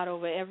 oh God,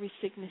 over every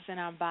sickness in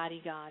our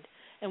body, God.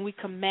 And we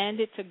command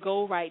it to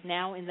go right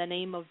now in the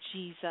name of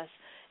Jesus.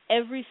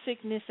 Every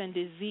sickness and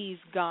disease,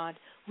 God,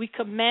 we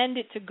command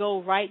it to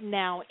go right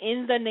now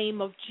in the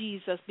name of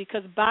Jesus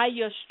because by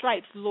your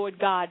stripes, Lord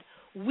God,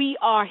 we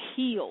are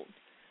healed.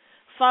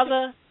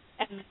 Father,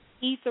 as we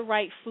eat the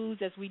right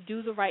foods, as we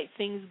do the right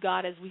things,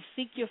 God, as we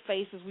seek your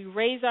face, as we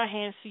raise our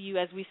hands to you,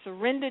 as we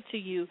surrender to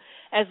you,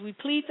 as we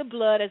plead the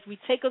blood, as we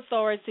take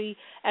authority,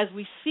 as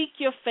we seek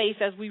your face,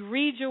 as we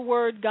read your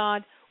word,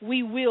 God,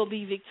 we will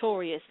be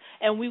victorious.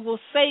 And we will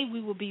say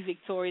we will be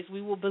victorious.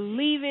 We will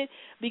believe it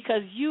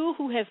because you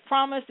who have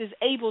promised is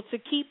able to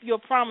keep your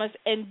promise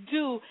and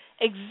do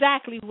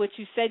exactly what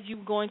you said you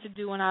were going to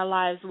do in our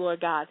lives, Lord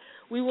God.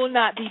 We will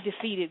not be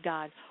defeated,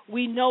 God.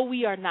 We know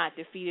we are not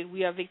defeated.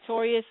 We are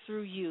victorious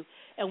through you.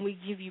 And we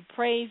give you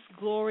praise,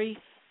 glory,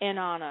 and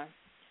honor.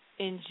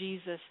 In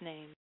Jesus'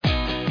 name.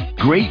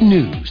 Great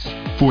news!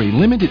 For a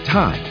limited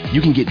time, you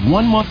can get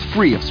 1 month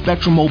free of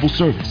Spectrum Mobile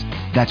service.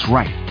 That's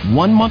right,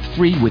 1 month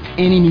free with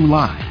any new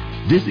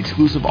line. This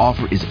exclusive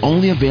offer is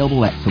only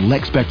available at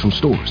select Spectrum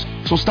stores,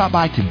 so stop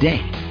by today.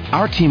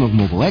 Our team of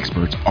mobile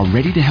experts are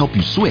ready to help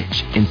you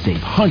switch and save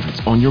hundreds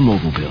on your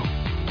mobile bill.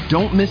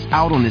 Don't miss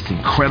out on this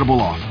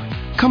incredible offer.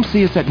 Come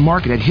see us at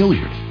Market at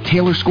Hilliard,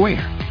 Taylor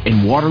Square,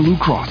 and Waterloo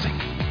Crossing.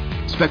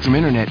 Spectrum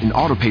Internet and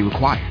autopay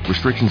required.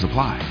 Restrictions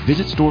apply.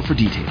 Visit store for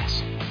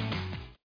details.